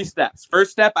usually 3 steps.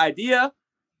 First step, idea.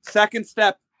 Second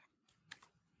step,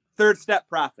 third step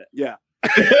profit. Yeah.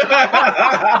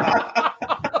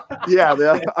 Yeah,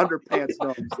 the underpants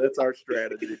gnomes. That's our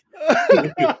strategy.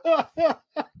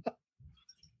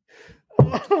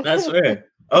 That's fair.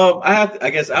 I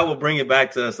guess I will bring it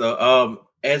back to us. So,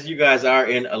 as you guys are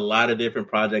in a lot of different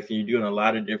projects and you're doing a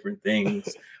lot of different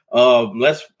things, I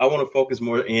want to focus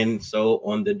more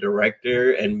on the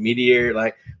director and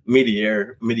media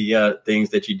things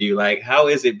that you do. Like, how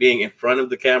is it being in front of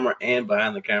the camera and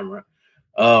behind the camera?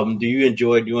 Do you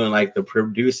enjoy doing like the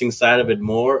producing side of it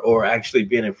more, or actually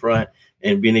being in front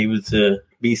and being able to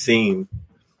be seen?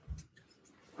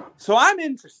 So I'm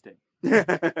interesting. So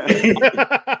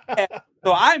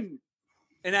I'm,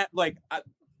 and that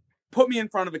put me in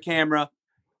front of a camera.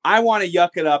 I want to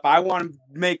yuck it up. I want to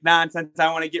make nonsense.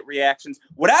 I want to get reactions.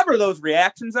 Whatever those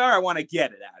reactions are, I want to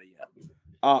get it out of you.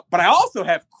 But I also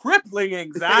have crippling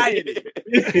anxiety.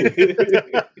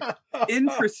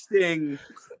 Interesting,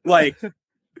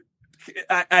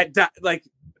 I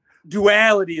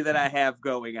duality that I have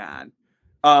going on.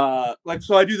 So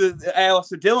I do the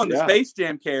Alistair Dillon, the Space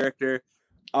Jam character.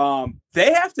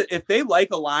 They have to, if they like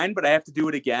a line, but I have to do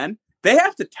it again, they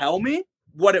have to tell me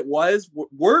what it was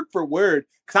word for word,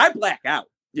 because I black out.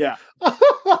 Yeah.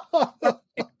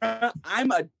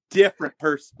 I'm a different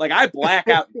person. Like, I black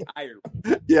out entirely.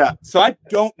 Yeah. So I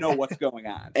don't know what's going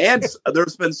on. And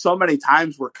there's been so many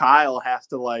times where Kyle has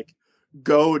to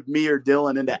goad me or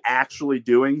Dylan into actually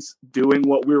doing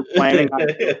what we were planning on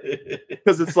doing.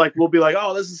 Because it's like, we'll be like,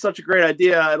 oh, this is such a great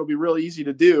idea. It'll be really easy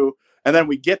to do. And then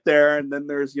we get there, and then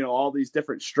there's, all these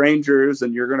different strangers,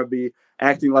 and you're going to be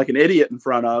acting like an idiot in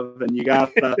front of, and you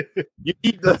got you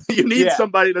need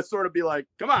somebody to sort of be like,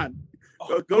 come on,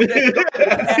 go down.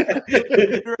 I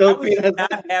was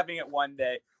not having it one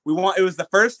day. It was the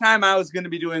first time I was going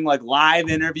to be doing live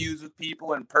interviews with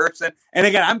people in person, and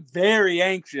again, I'm very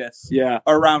anxious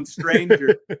around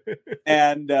strangers,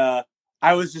 and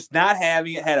I was just not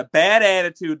having it. Had a bad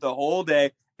attitude the whole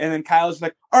day, and then Kyle's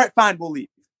like, all right, fine, we'll leave.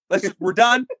 We're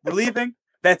done. We're leaving.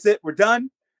 That's it. We're done.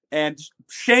 And just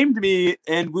shamed me,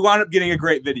 and we wound up getting a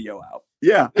great video out.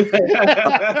 Yeah.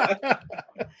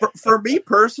 for me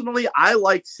personally, I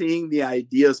like seeing the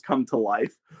ideas come to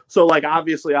life. So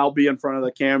obviously I'll be in front of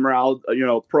the camera. I'll,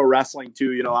 pro wrestling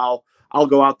too, I'll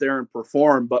go out there and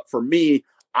perform. But for me,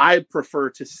 I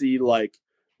prefer to see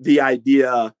the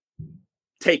idea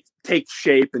take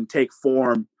shape and take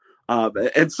form.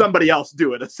 And somebody else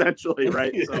do it, essentially,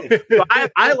 right? So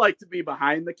I like to be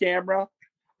behind the camera.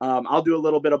 I'll do a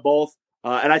little bit of both,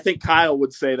 and I think Kyle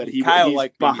would say that he's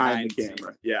behind the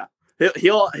camera. Yeah,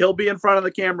 he'll be in front of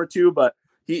the camera too, but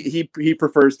he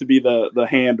prefers to be the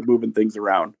hand moving things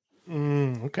around.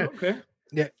 Okay.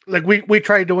 Yeah, we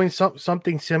tried doing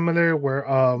something similar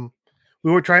where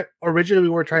we were trying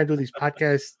to do these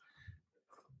podcasts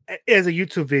as a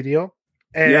YouTube video,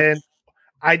 and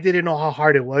I didn't know how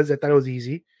hard it was. I thought it was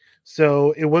easy.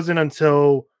 So it wasn't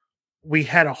until we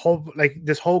had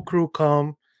this whole crew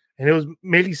come, and it was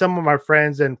mainly some of my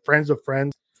friends and friends of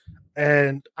friends.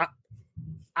 And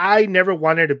I never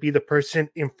wanted to be the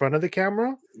person in front of the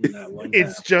camera.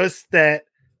 It's just that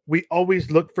we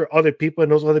always looked for other people,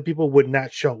 and those other people would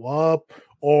not show up,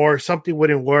 or something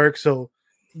wouldn't work. So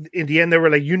in the end, they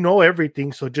were like,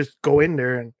 everything, so just go in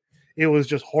there. And it was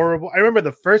just horrible. I remember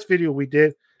the first video we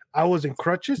did, I was in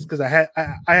crutches because I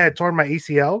had torn my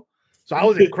ACL, so I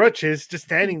was in crutches, just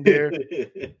standing there,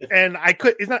 and I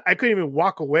couldn't even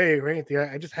walk away or anything.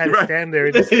 I just had to stand there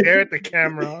and just stare at the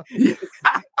camera.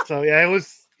 So it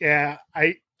was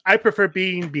I prefer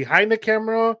being behind the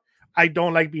camera. I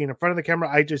don't like being in front of the camera.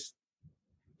 I get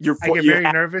very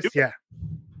nervous. Yeah.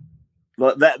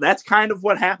 Well, that's kind of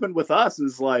what happened with us.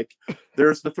 Is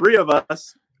there's the three of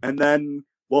us, and then.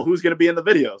 Well, who's going to be in the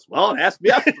videos? Well, ask me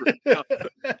after.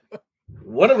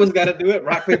 One of us got to do it.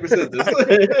 Rock, paper, scissors.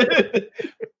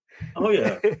 Oh,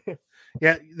 yeah.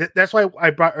 Yeah, that's why I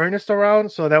brought Ernest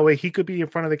around, so that way he could be in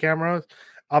front of the camera.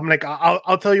 I'm like,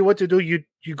 I'll tell you what to do. You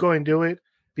go and do it,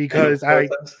 because I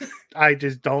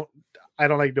don't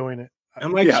like doing it.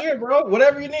 I'm like, sure, bro.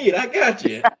 Whatever you need, I got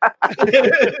you.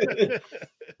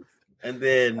 And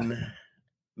then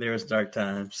there's dark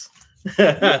times.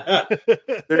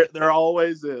 there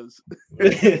always is.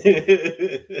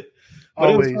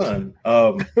 Always fun.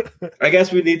 I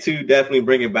guess we need to definitely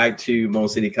bring it back to Mo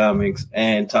City Comics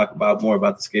and talk more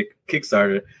about the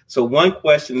Kickstarter. So one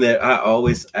question that I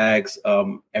always ask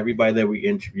everybody that we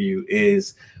interview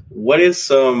is, what is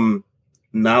some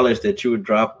knowledge that you would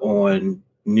drop on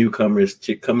newcomers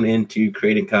coming into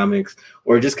creating comics,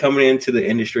 or just coming into the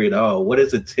industry at all? What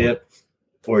is a tip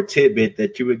or tidbit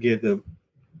that you would give them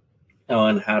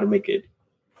on how to make it?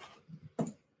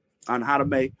 on how to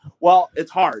make. Well,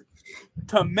 it's hard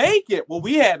to make it. Well,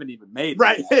 we haven't even made it.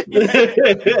 Right.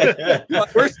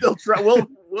 We're still trying.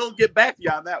 We'll get back to you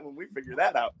on that when we figure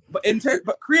that out. But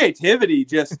but creativity,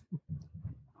 just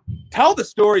tell the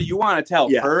story you want to tell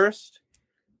first,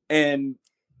 and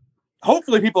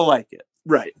hopefully people like it.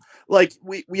 Right. Like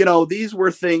we these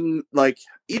were things like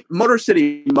Motor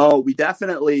City Mo. We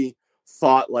definitely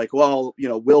thought like, well,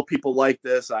 will people like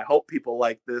this? I hope people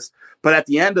like this. But at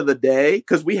the end of the day,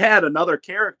 because we had another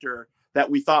character that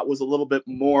we thought was a little bit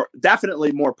more,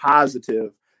 definitely more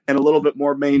positive and a little bit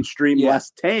more mainstream, less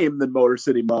tame than Motor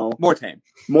City Mo. More tame.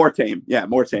 Yeah,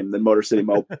 more tame than Motor City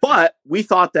Mo. But we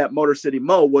thought that Motor City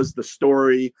Mo was the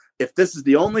story. If this is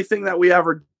the only thing that we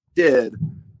ever did,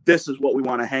 this is what we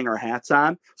want to hang our hats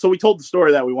on. So we told the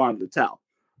story that we wanted to tell.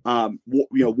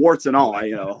 Warts and all.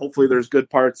 Hopefully there's good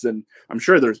parts, and I'm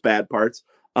sure there's bad parts.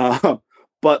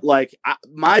 But like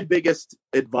my biggest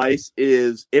advice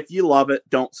is, if you love it,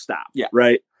 don't stop. Yeah.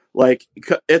 Right. Like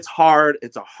it's hard.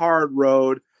 It's a hard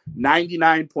road.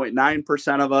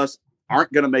 99.9% of us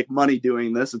aren't going to make money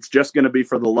doing this. It's just going to be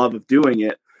for the love of doing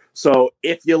it. So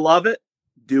if you love it,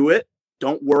 do it.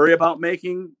 Don't worry about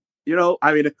making,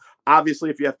 obviously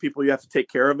if you have people you have to take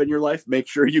care of in your life, make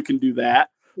sure you can do that.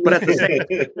 But at the same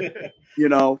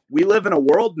time, we live in a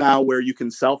world now where you can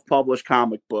self-publish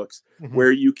comic books,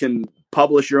 where you can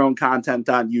publish your own content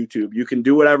on YouTube. You can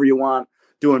do whatever you want,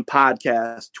 doing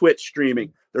podcasts, Twitch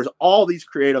streaming. There's all these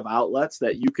creative outlets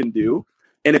that you can do.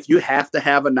 And if you have to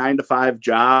have a 9-to-5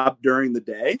 job during the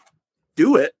day,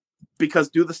 do it, because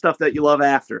do the stuff that you love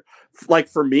after. Like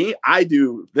for me, I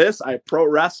do this. I pro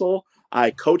wrestle.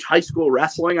 I coach high school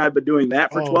wrestling. I've been doing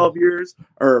that for 12 years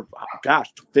or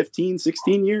 15,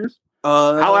 16 years,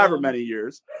 however many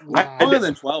years. Longer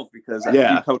than 12 because you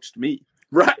coached me.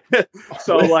 Right.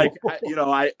 So like,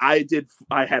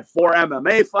 I had 4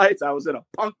 MMA fights. I was in a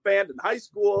punk band in high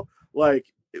school. Like,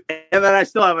 and then I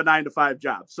still have a 9-to-5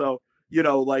 job. So,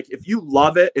 like if you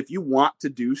love it, if you want to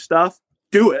do stuff,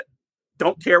 do it.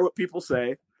 Don't care what people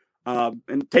say.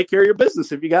 And take care of your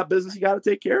business. If you got business, you got to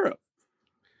take care of.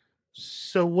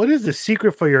 So what is the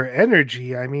secret for your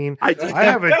energy? I mean, I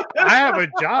have a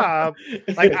job.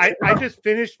 Like I just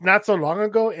finished not so long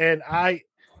ago, and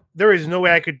there is no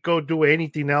way I could go do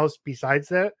anything else besides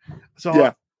that.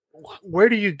 So where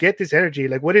do you get this energy?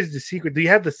 Like, what is the secret? Do you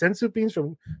have the senzu beans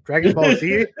from Dragon Ball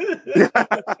Z?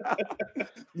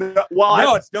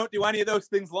 No, it's don't do any of those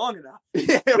things long enough.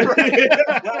 Yeah, right.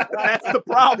 That's the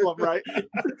problem, right?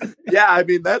 Yeah, I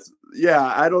mean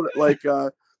I don't like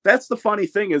that's the funny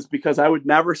thing, is because I would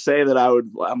never say that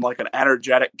I'm like an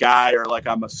energetic guy or like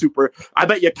I'm a super. I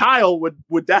bet you Kyle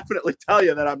would definitely tell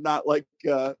you that I'm not like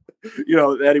that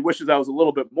he wishes I was a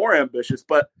little bit more ambitious.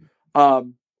 But I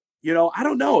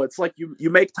don't know. It's like you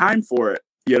make time for it.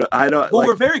 I don't. Well,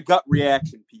 we're very gut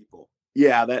reaction people.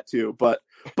 Yeah, that too. But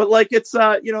like it's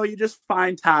you just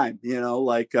find time.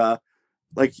 Like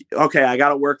okay, I got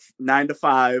to work 9 to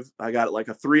 5. I got like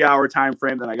a 3-hour time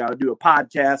frame. Then I got to do a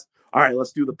podcast. All right,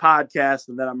 let's do the podcast,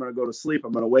 and then I'm going to go to sleep.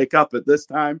 I'm going to wake up at this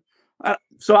time.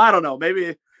 So I don't know.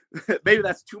 Maybe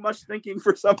that's too much thinking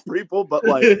for some people, but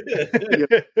like,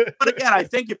 but again, I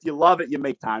think if you love it, you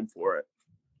make time for it.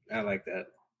 I like that.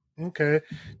 Okay,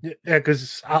 yeah,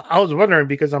 because I was wondering,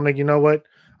 because I'm like, you know what?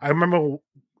 I remember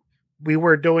we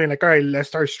were doing like, all right, let's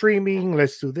start streaming,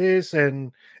 let's do this,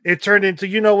 and it turned into,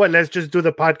 let's just do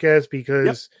the podcast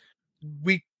because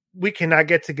we cannot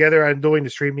get together on doing the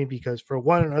streaming because for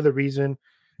one or other reason,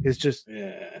 it's just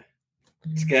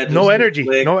no energy.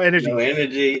 We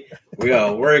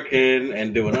are working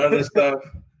and doing other stuff.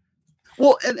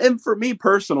 Well, and for me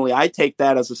personally, I take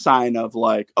that as a sign of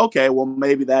like, okay, well,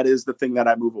 maybe that is the thing that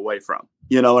I move away from.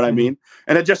 You know what I mean?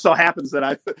 And it just so happens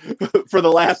that for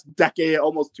the last decade,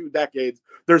 almost 2 decades,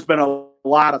 there's been a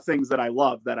lot of things that I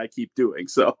love that I keep doing.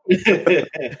 So.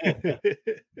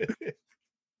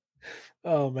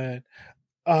 Oh man.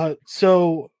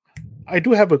 So I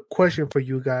do have a question for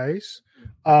you guys.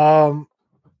 So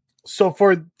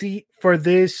for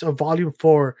this volume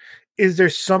 4, is there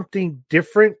something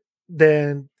different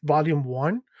than volume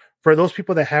 1 for those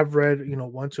people that have read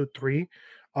 1, 2, 3?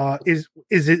 Is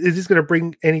this going to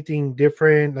bring anything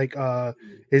different? Like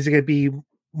is it going to be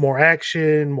more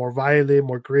action, more violent,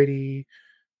 more gritty,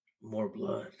 more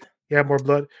blood? Yeah, more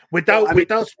blood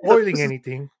without spoiling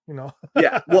anything,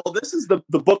 Yeah, well, this is the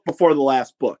book before the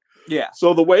last book. Yeah.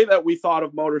 So the way that we thought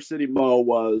of Motor City Mo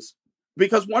was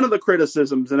because one of the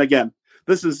criticisms, and again,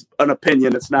 this is an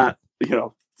opinion, it's not,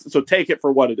 so take it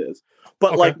for what it is.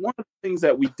 But like one of the things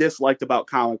that we disliked about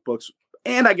comic books,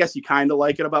 and I guess you kind of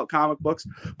like it about comic books,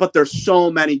 but there's so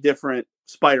many different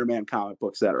Spider-Man comic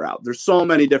books that are out. There's so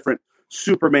many different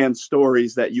Superman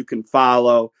stories that you can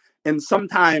follow. And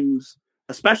sometimes,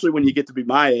 especially when you get to be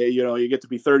my age, you get to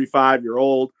be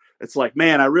 35-year-old, it's like,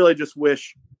 man, I really just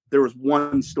wish there was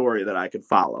one story that I could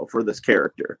follow for this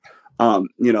character,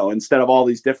 instead of all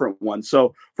these different ones.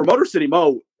 So for Motor City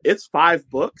Mo, it's 5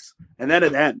 books and then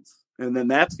it ends. And then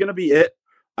that's going to be it.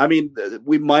 I mean,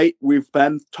 we've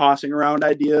been tossing around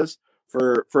ideas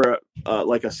for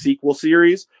like a sequel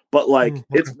series, but like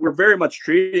we're very much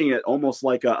treating it almost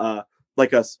like a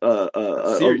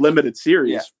limited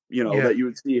series, that you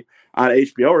would see on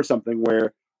HBO or something,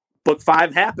 where book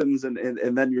 5 happens and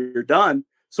then you're done.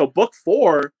 So book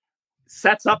 4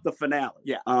 sets up the finale.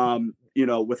 Yeah.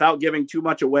 Without giving too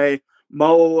much away,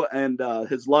 Mo and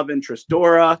his love interest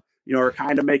Dora, are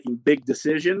kind of making big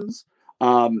decisions.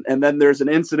 And then there's an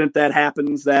incident that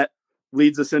happens that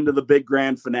leads us into the big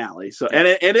grand finale. So, and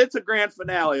it's a grand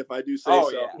finale, if I do say so.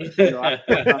 Yeah.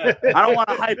 I don't want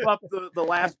to hype up the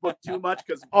last book too much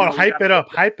because hype it up.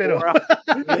 We got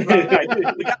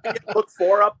to get book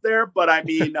 4 up there, but I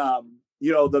mean,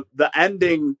 the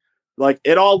ending, like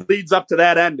it all leads up to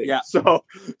that ending. Yeah. So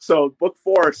book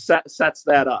 4 sets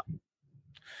that up.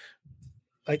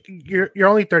 Like you're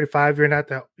only 35.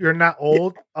 You're not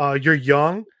old. You're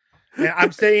young. And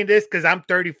I'm saying this because I'm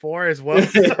 34 as well.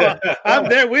 So I'm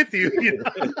there with you.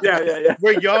 Yeah.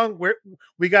 We're young.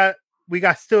 We got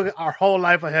still our whole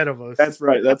life ahead of us. That's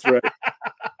right.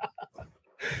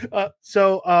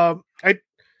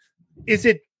 Is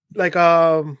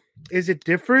it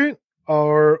different,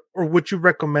 or would you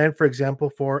recommend, for example,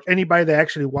 for anybody that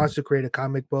actually wants to create a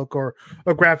comic book or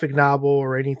a graphic novel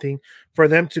or anything, for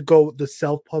them to go the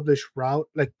self-published route,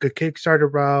 like the Kickstarter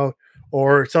route,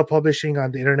 or self-publishing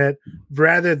on the internet,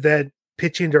 rather than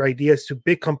pitching their ideas to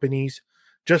big companies,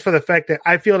 just for the fact that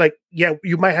I feel like, yeah,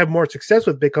 you might have more success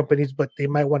with big companies, but they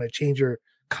might want to change your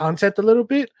content a little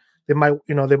bit. They might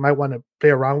want to play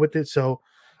around with it. So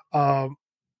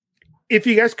if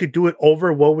you guys could do it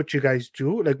over, what would you guys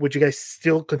do? Like, would you guys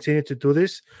still continue to do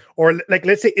this? Or like,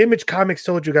 let's say Image Comics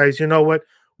told you guys, you know what,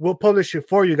 we'll publish it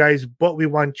for you guys, but we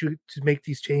want you to make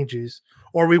these changes.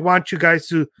 Or we want you guys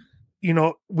to, we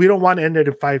don't want to end it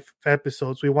in 5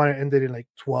 episodes. We want to end it in like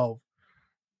 12.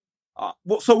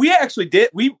 So we actually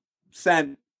did. We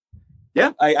sent,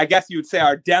 I guess you would say,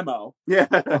 our demo,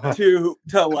 to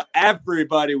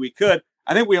everybody we could.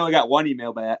 I think we only got 1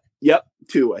 email back. Yep,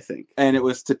 2, I think, and it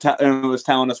was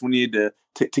telling us we needed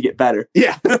to get better.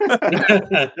 Yeah,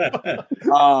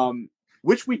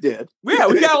 which we did. Yeah,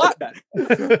 we got a lot better.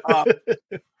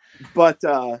 But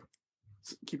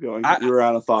keep going. You were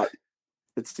on a thought.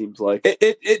 It seems like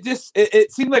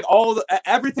it seemed like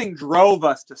everything drove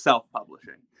us to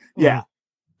self-publishing. Yeah.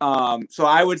 So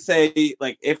I would say,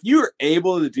 like, if you're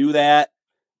able to do that,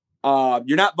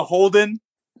 you're not beholden.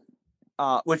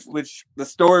 Which the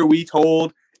story we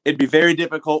told, it'd be very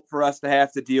difficult for us to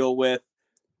have to deal with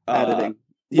editing.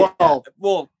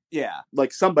 Yeah,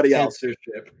 like somebody else.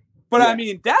 But I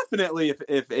mean, definitely,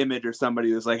 if Image or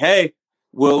somebody was like, "Hey,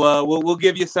 we'll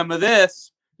give you some of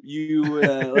this.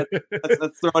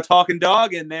 Let's throw a talking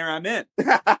dog in there. I'm in."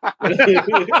 Well,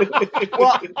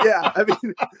 yeah. I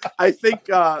mean, I think,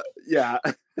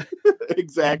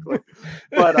 exactly.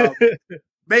 But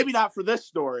maybe not for this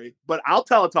story. But I'll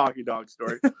tell a talking dog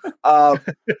story. For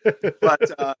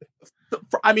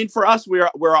us,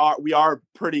 we are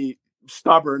pretty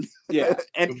stubborn. Yeah,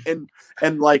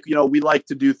 and like, we like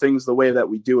to do things the way that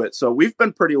we do it. So we've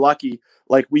been pretty lucky.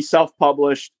 Like, we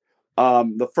self-published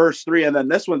the first 3, and then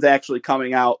this one's actually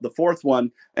coming out, the 4th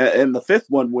one and the 5th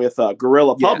one, with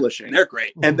Guerrilla Publishing. They're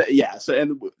great. And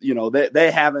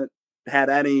they haven't had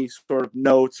any sort of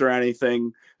notes or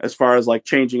anything as far as like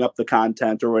changing up the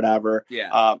content or whatever.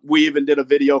 Yeah. We even did a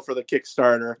video for the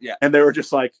Kickstarter. Yeah. And they were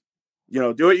just like,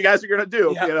 do what you guys are gonna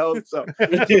do. Yeah. So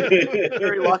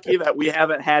very lucky that we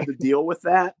haven't had to deal with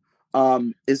that.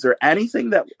 Is there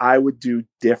anything that I would do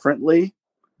differently?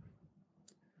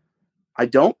 I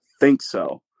don't think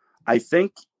so. I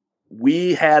think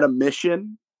we had a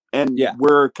mission, and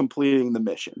we're completing the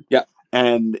mission. Yeah.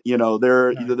 And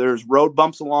there's road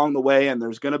bumps along the way, and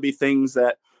there's going to be things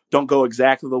that don't go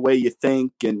exactly the way you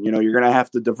think, and you're going to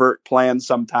have to divert plans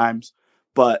sometimes.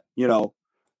 But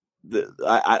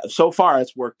so far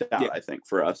it's worked out. I think,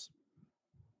 for us.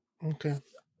 Okay,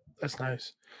 that's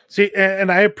nice. See,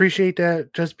 and I appreciate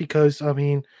that, just because I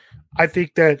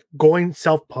think that going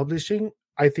self-publishing,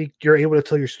 I think you're able to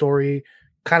tell your story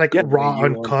kind of like raw,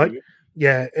 uncut.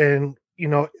 Yeah, and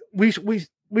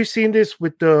we've seen this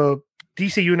with the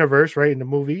DC Universe, right, in the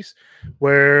movies,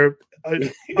 where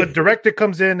a director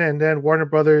comes in and then Warner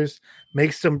Brothers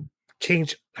makes them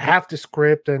change half the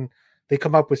script, and they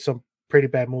come up with some pretty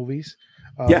bad movies.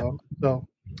 So,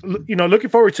 looking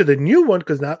forward to the new one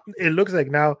because now it looks like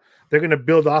now they're going to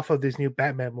build off of this new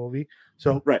Batman movie.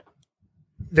 So,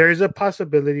 there is a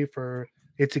possibility for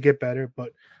it to get better,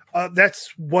 but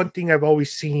that's one thing I've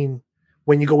always seen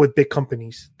when you go with big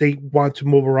companies. They want to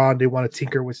move around, they want to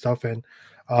tinker with stuff, and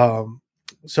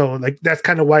so like that's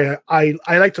kind of why I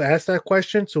like to ask that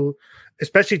question to,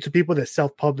 especially to people that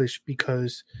self-publish,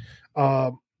 because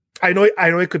I know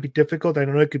it could be difficult, I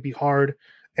know it could be hard,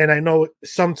 and I know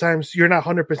sometimes you're not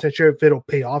 100% sure if it'll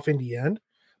pay off in the end,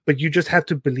 but you just have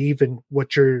to believe in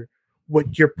what you're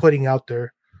putting out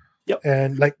there.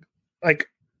 And like I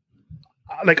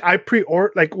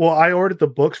pre-ordered, I ordered the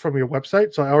books from your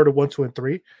website, so I ordered 1, 2, and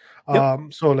 3.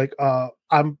 So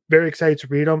I'm very excited to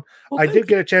read them. I did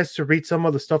get a chance to read some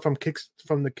of the stuff from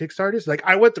the Kickstarters. Like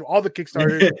I went through all the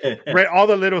Kickstarters, read all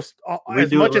the little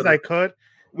as much as I could.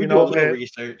 We do a little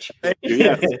research.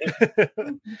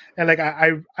 And like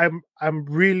I'm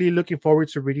really looking forward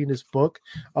to reading this book.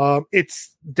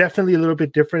 It's definitely a little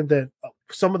bit different than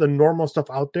some of the normal stuff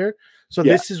out there. So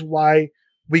this is why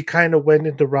we kind of went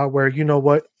in the route where, you know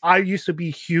what, I used to be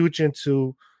huge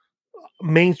into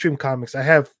mainstream comics. I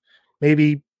have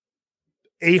maybe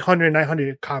 800,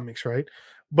 900 comics, right?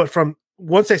 But from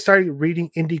once I started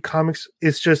reading indie comics,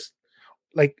 it's just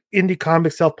like indie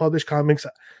comics, self-published comics,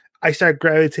 I started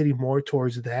gravitating more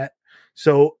towards that.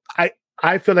 So I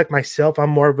feel like myself, I'm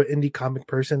more of an indie comic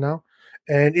person now.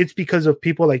 And it's because of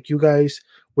people like you guys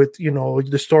with,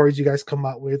 the stories you guys come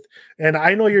out with. And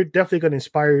I know you're definitely going to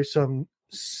inspire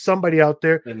somebody out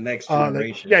there. The next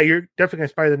generation. You're definitely going to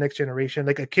inspire the next generation.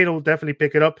 Like a kid will definitely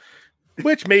pick it up,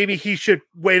 which maybe he should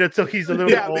wait until he's a little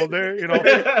bit older,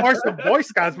 or some Boy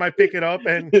Scouts might pick it up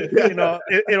and,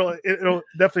 it'll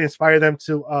definitely inspire them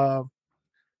to,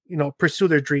 pursue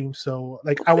their dreams. So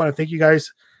like, I want to thank you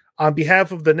guys on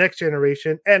behalf of the next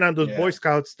generation and on those Boy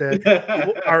Scouts that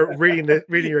are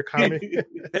reading your comic.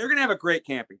 They're going to have a great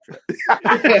camping trip.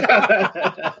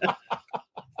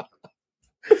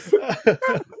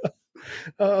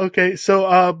 Okay.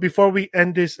 So, before we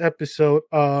end this episode,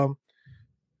 there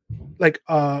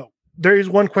is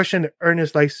one question that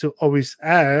Ernest likes to always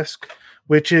ask,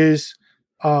 which is,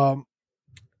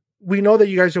 we know that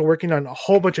you guys are working on a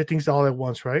whole bunch of things all at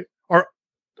once, right? Or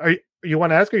you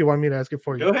want to ask, or you want me to ask it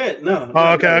for you? Go ahead. No.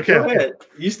 Okay. Go ahead.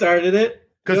 You started it.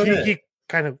 Because he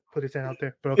kind of put his hand out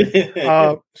there. But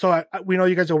okay. So we know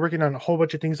you guys are working on a whole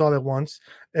bunch of things all at once.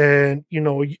 And,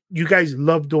 you guys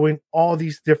love doing all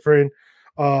these different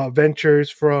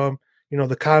ventures from,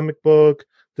 the comic book,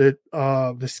 the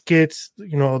skits,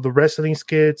 the wrestling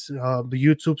skits, the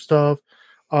YouTube stuff.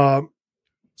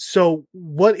 So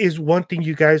what is one thing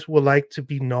you guys would like to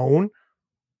be known,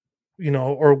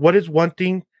 or what is one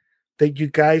thing that you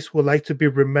guys would like to be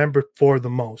remembered for the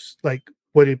most? Like,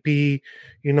 would it be,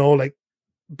 like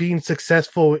being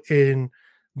successful in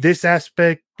this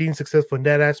aspect, being successful in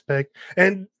that aspect?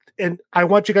 And I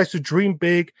want you guys to dream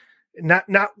big, not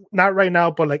right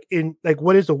now, but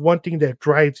what is the one thing that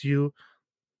drives you?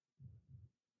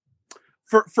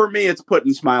 For me, it's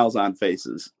putting smiles on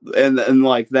faces, and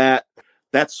like that.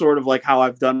 That's sort of like how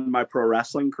I've done my pro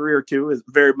wrestling career too, is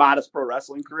very modest pro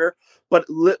wrestling career. But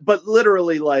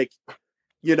literally, like,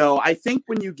 I think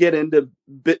when you get into,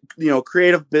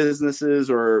 creative businesses,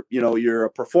 or, you're a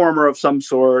performer of some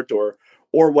sort or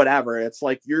whatever, it's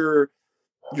like you're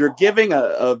giving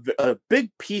a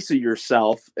big piece of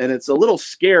yourself, and it's a little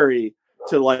scary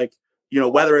to, like,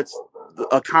 whether it's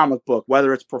a comic book,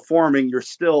 whether it's performing, you're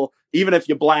still, even if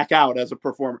you black out as a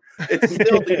performer, it's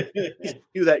still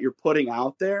you that you're putting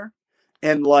out there.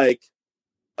 And like,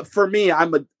 for me,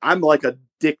 I'm like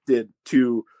addicted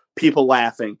to people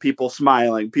laughing, people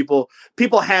smiling, people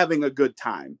having a good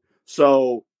time.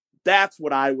 So that's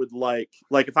what I would like.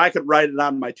 Like, if I could write it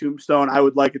on my tombstone, I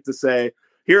would like it to say,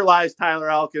 "Here lies Tyler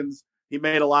Elkins. He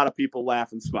made a lot of people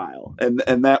laugh and smile." And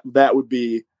that would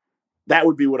be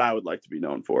what I would like to be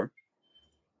known for.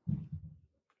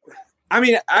 I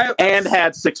mean, and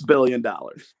had $6 billion.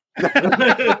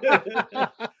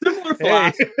 Similar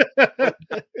philosophy.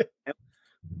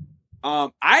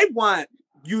 I want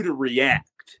you to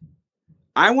react.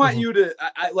 I want you to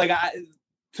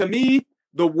to me,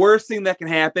 the worst thing that can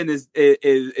happen is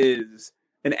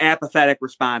an apathetic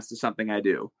response to something I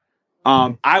do.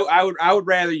 I would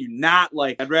rather you not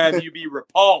like. I'd rather you be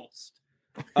repulsed.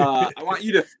 I want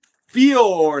you to feel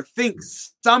or think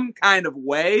some kind of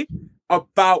way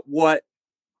about what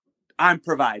I'm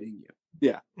providing you.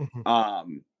 Yeah.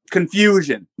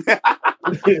 Confusion.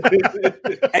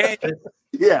 And,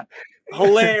 yeah.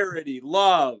 Hilarity,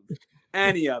 love,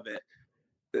 any of it.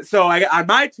 So on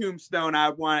my tombstone,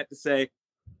 I want it to say,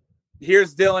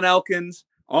 "Here's Dylan Elkins,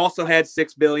 also had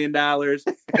 $6 billion,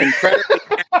 incredibly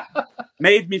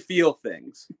made me feel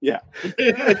things. Yeah.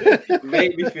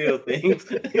 Made me feel things.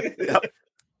 Yep.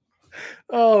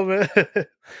 Oh man.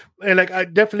 And like I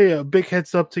definitely a big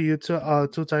heads up to you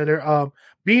to Tyler.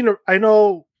 I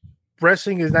know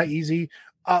wrestling is not easy.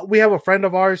 We have a friend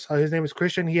of ours, his name is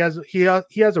Christian. He has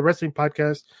a wrestling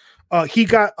podcast. He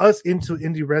got us into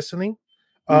indie wrestling.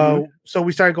 So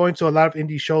we started going to a lot of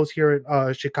indie shows here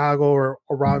in Chicago or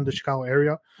around the Chicago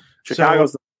area.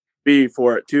 Chicago's the B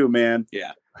for it too, man.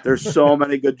 Yeah. There's so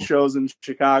many good shows in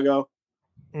Chicago.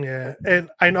 Yeah. And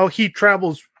I know he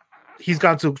travels. He's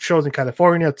gone to shows in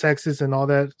California, Texas, and all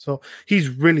that. So he's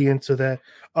really into that.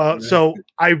 So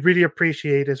I really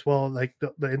appreciate as well, like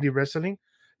the indie wrestling,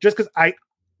 just because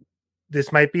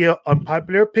this might be an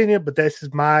unpopular opinion, but this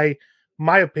is my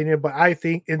opinion. But I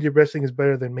think indie wrestling is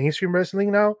better than mainstream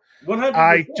wrestling now. 100%.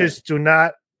 I just do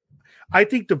not. I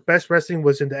think the best wrestling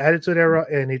was in the Attitude Era,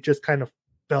 and it just kind of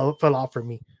fell off for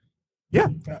me. Yeah.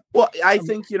 Well, I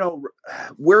think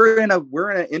we're in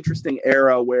an interesting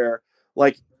era where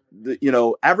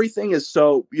everything is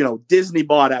so Disney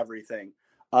bought everything.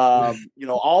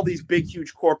 All these big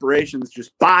huge corporations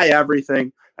just buy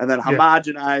everything and then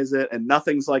homogenize it, and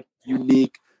nothing's like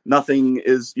unique. Nothing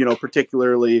is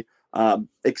particularly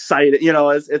excited.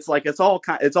 It's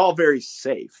all very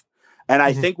safe. And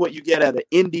I think what you get at an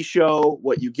indie show,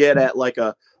 what you get at like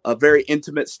a very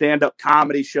intimate stand-up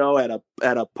comedy show, at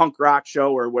a punk rock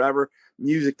show, or whatever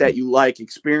music that you like,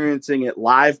 experiencing it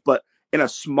live, but in a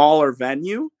smaller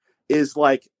venue, is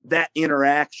like that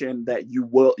interaction that you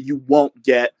won't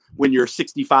get when you're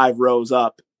 65 rows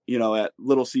up, at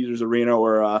Little Caesars Arena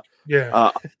or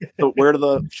so where do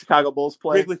the Chicago Bulls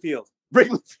play? Wrigley Field.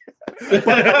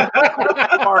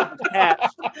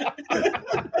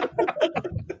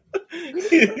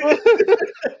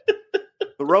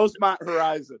 The Rosemont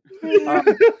Horizon.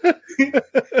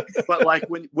 But like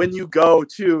when you go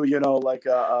to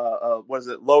what is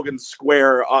it, Logan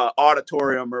Square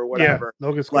Auditorium or whatever,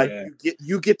 Logan Square, like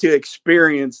you get to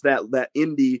experience that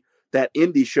indie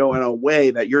show in a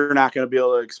way that you're not going to be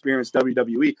able to experience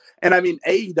WWE. And I mean,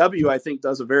 AEW I think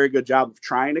does a very good job of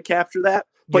trying to capture that,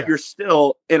 but you're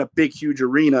still in a big huge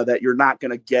arena that you're not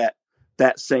going to get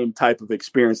that same type of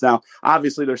experience. Now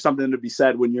obviously there's something to be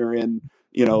said when you're in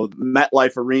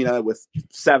MetLife Arena with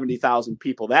 70,000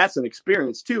 people. That's an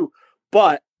experience too.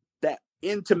 But that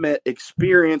intimate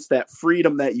experience, that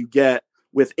freedom that you get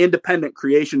with independent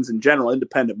creations in general,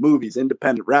 independent movies,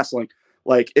 independent wrestling,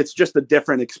 like it's just a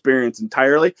different experience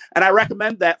entirely. And I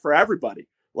recommend that for everybody.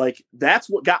 Like that's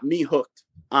what got me hooked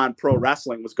on pro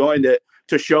wrestling, was going to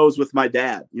shows with my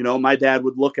dad. My dad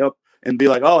would look up and be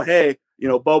like, oh, hey,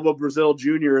 Bobo Brazil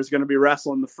Jr. is going to be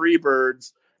wrestling the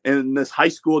Freebirds in this high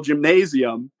school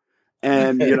gymnasium,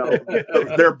 and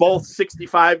they're both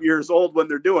 65 years old when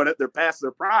they're doing it. They're past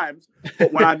their primes.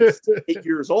 But when I'm 8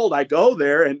 years old, I go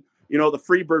there, and the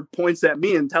Freebird points at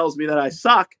me and tells me that I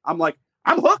suck. I'm like,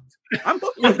 I'm hooked.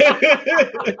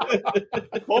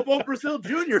 Bobo Brazil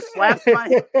Jr. slaps my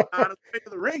head out of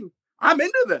the ring. I'm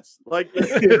into this. Like,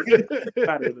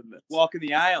 better than this. Walking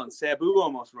the aisle and Sabu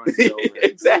almost runs over.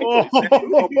 Exactly.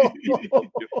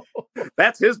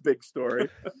 That's his big story.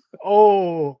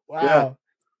 Oh, wow.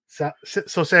 Yeah.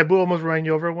 So Sabu almost ran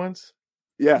you over once?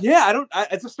 Yeah. Yeah,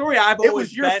 it's a story I've always. It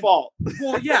was your fault.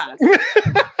 Well, yeah.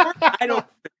 I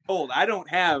don't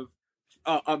have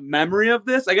a memory of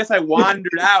this. I guess I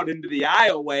wandered out into the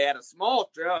aisleway at a small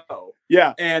show.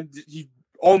 Yeah. And he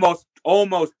almost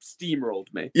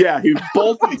steamrolled me. Yeah, he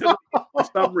bolted to me for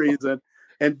some reason,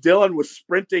 and Dylan was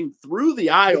sprinting through the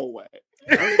aisleway.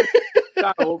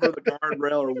 Got over the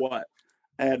guardrail or what.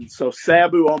 And so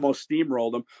Sabu almost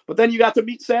steamrolled him. But then you got to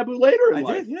meet Sabu later in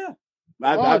life. Did, yeah.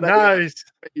 I nice.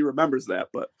 He remembers that,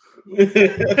 but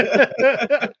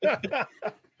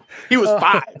he was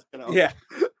 5. Yeah.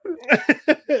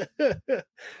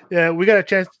 Yeah, we got a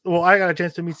chance. Well, I got a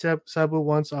chance to meet Sabu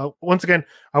once. Once again,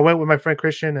 I went with my friend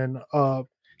Christian, and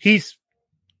he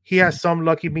has some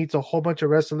luck. He meets a whole bunch of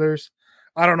wrestlers.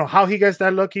 I don't know how he gets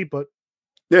that lucky, but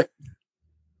yeah.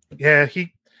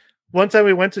 One time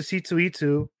we went to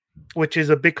C2E2, which is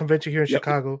a big convention here in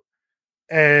Chicago,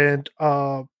 and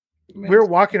we were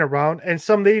walking around, and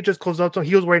some lady just comes up to him.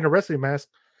 He was wearing a wrestling mask,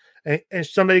 and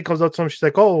some lady comes up to him. She's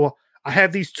like, "Oh, well, I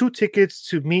have these 2 tickets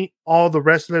to meet all the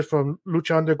wrestlers from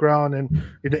Lucha Underground and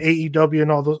the AEW and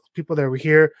all those people that were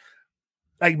here.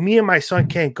 Like, me and my son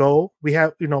can't go. We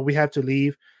have to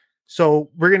leave. So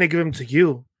we're going to give them to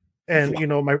you." And,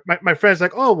 my friend's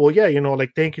like, "Oh, well, yeah,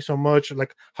 like, thank you so much.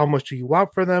 Like, how much do you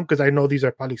want for them? Because I know these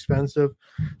are probably expensive."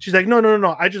 She's like,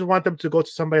 no. I just want them to go to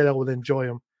somebody that will enjoy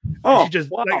them. Oh, she just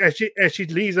wow. like as she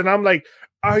leaves, and I'm like,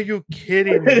 are you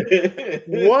kidding me?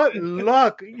 What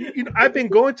luck! You know, I've been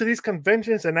going to these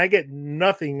conventions and I get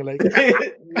nothing. Like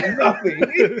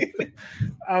nothing.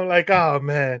 I'm like, oh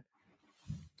man.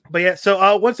 But yeah,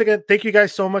 so once again, thank you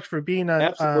guys so much for being on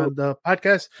the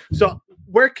podcast. So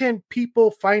where can people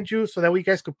find you so that we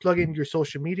guys could plug in your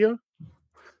social media?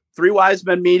 Three Wise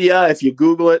Men Media. If you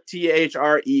Google it, THREEY''S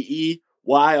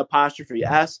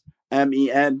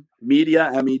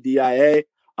Media, MEDIA.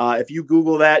 If you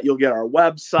Google that, you'll get our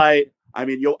website. I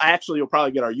mean, you'll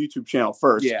probably get our YouTube channel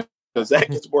first, because that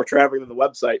gets more traffic than the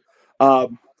website.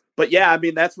 But yeah, I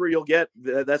mean, that's where you'll get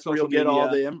all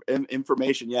the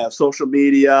information. Yeah, social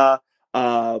media.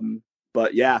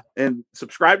 But yeah, and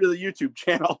subscribe to the YouTube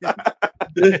channel.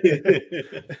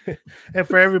 And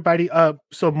for everybody,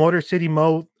 so Motor City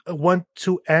Mode 1,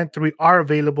 2, and 3 are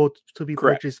available to be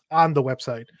purchased on the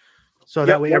website. So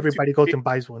that way everybody goes and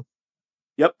buys one.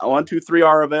 Yep, 1, 2, 3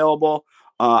 are available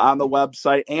on the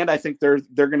website, and I think they're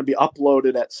going to be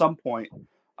uploaded at some point.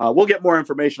 We'll get more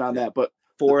information on that, but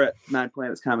 4 at Nine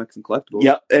Planets Comics and Collectibles.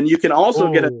 Yep, and you can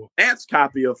also get an advanced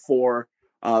copy of 4,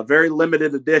 very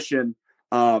limited edition,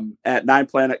 at Nine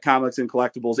Planet Comics and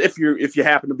Collectibles if you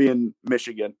happen to be in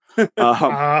Michigan.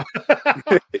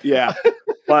 Yeah,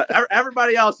 but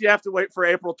everybody else, you have to wait for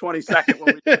April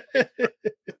 22nd.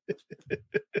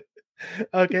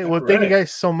 Okay, well, thank you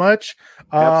guys so much.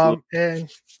 And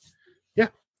yeah,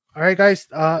 all right, guys.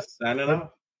 Signing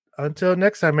off. Until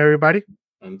next time, everybody.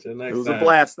 Until next time. It was a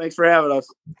blast. Thanks for having us.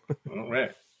 All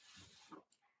right.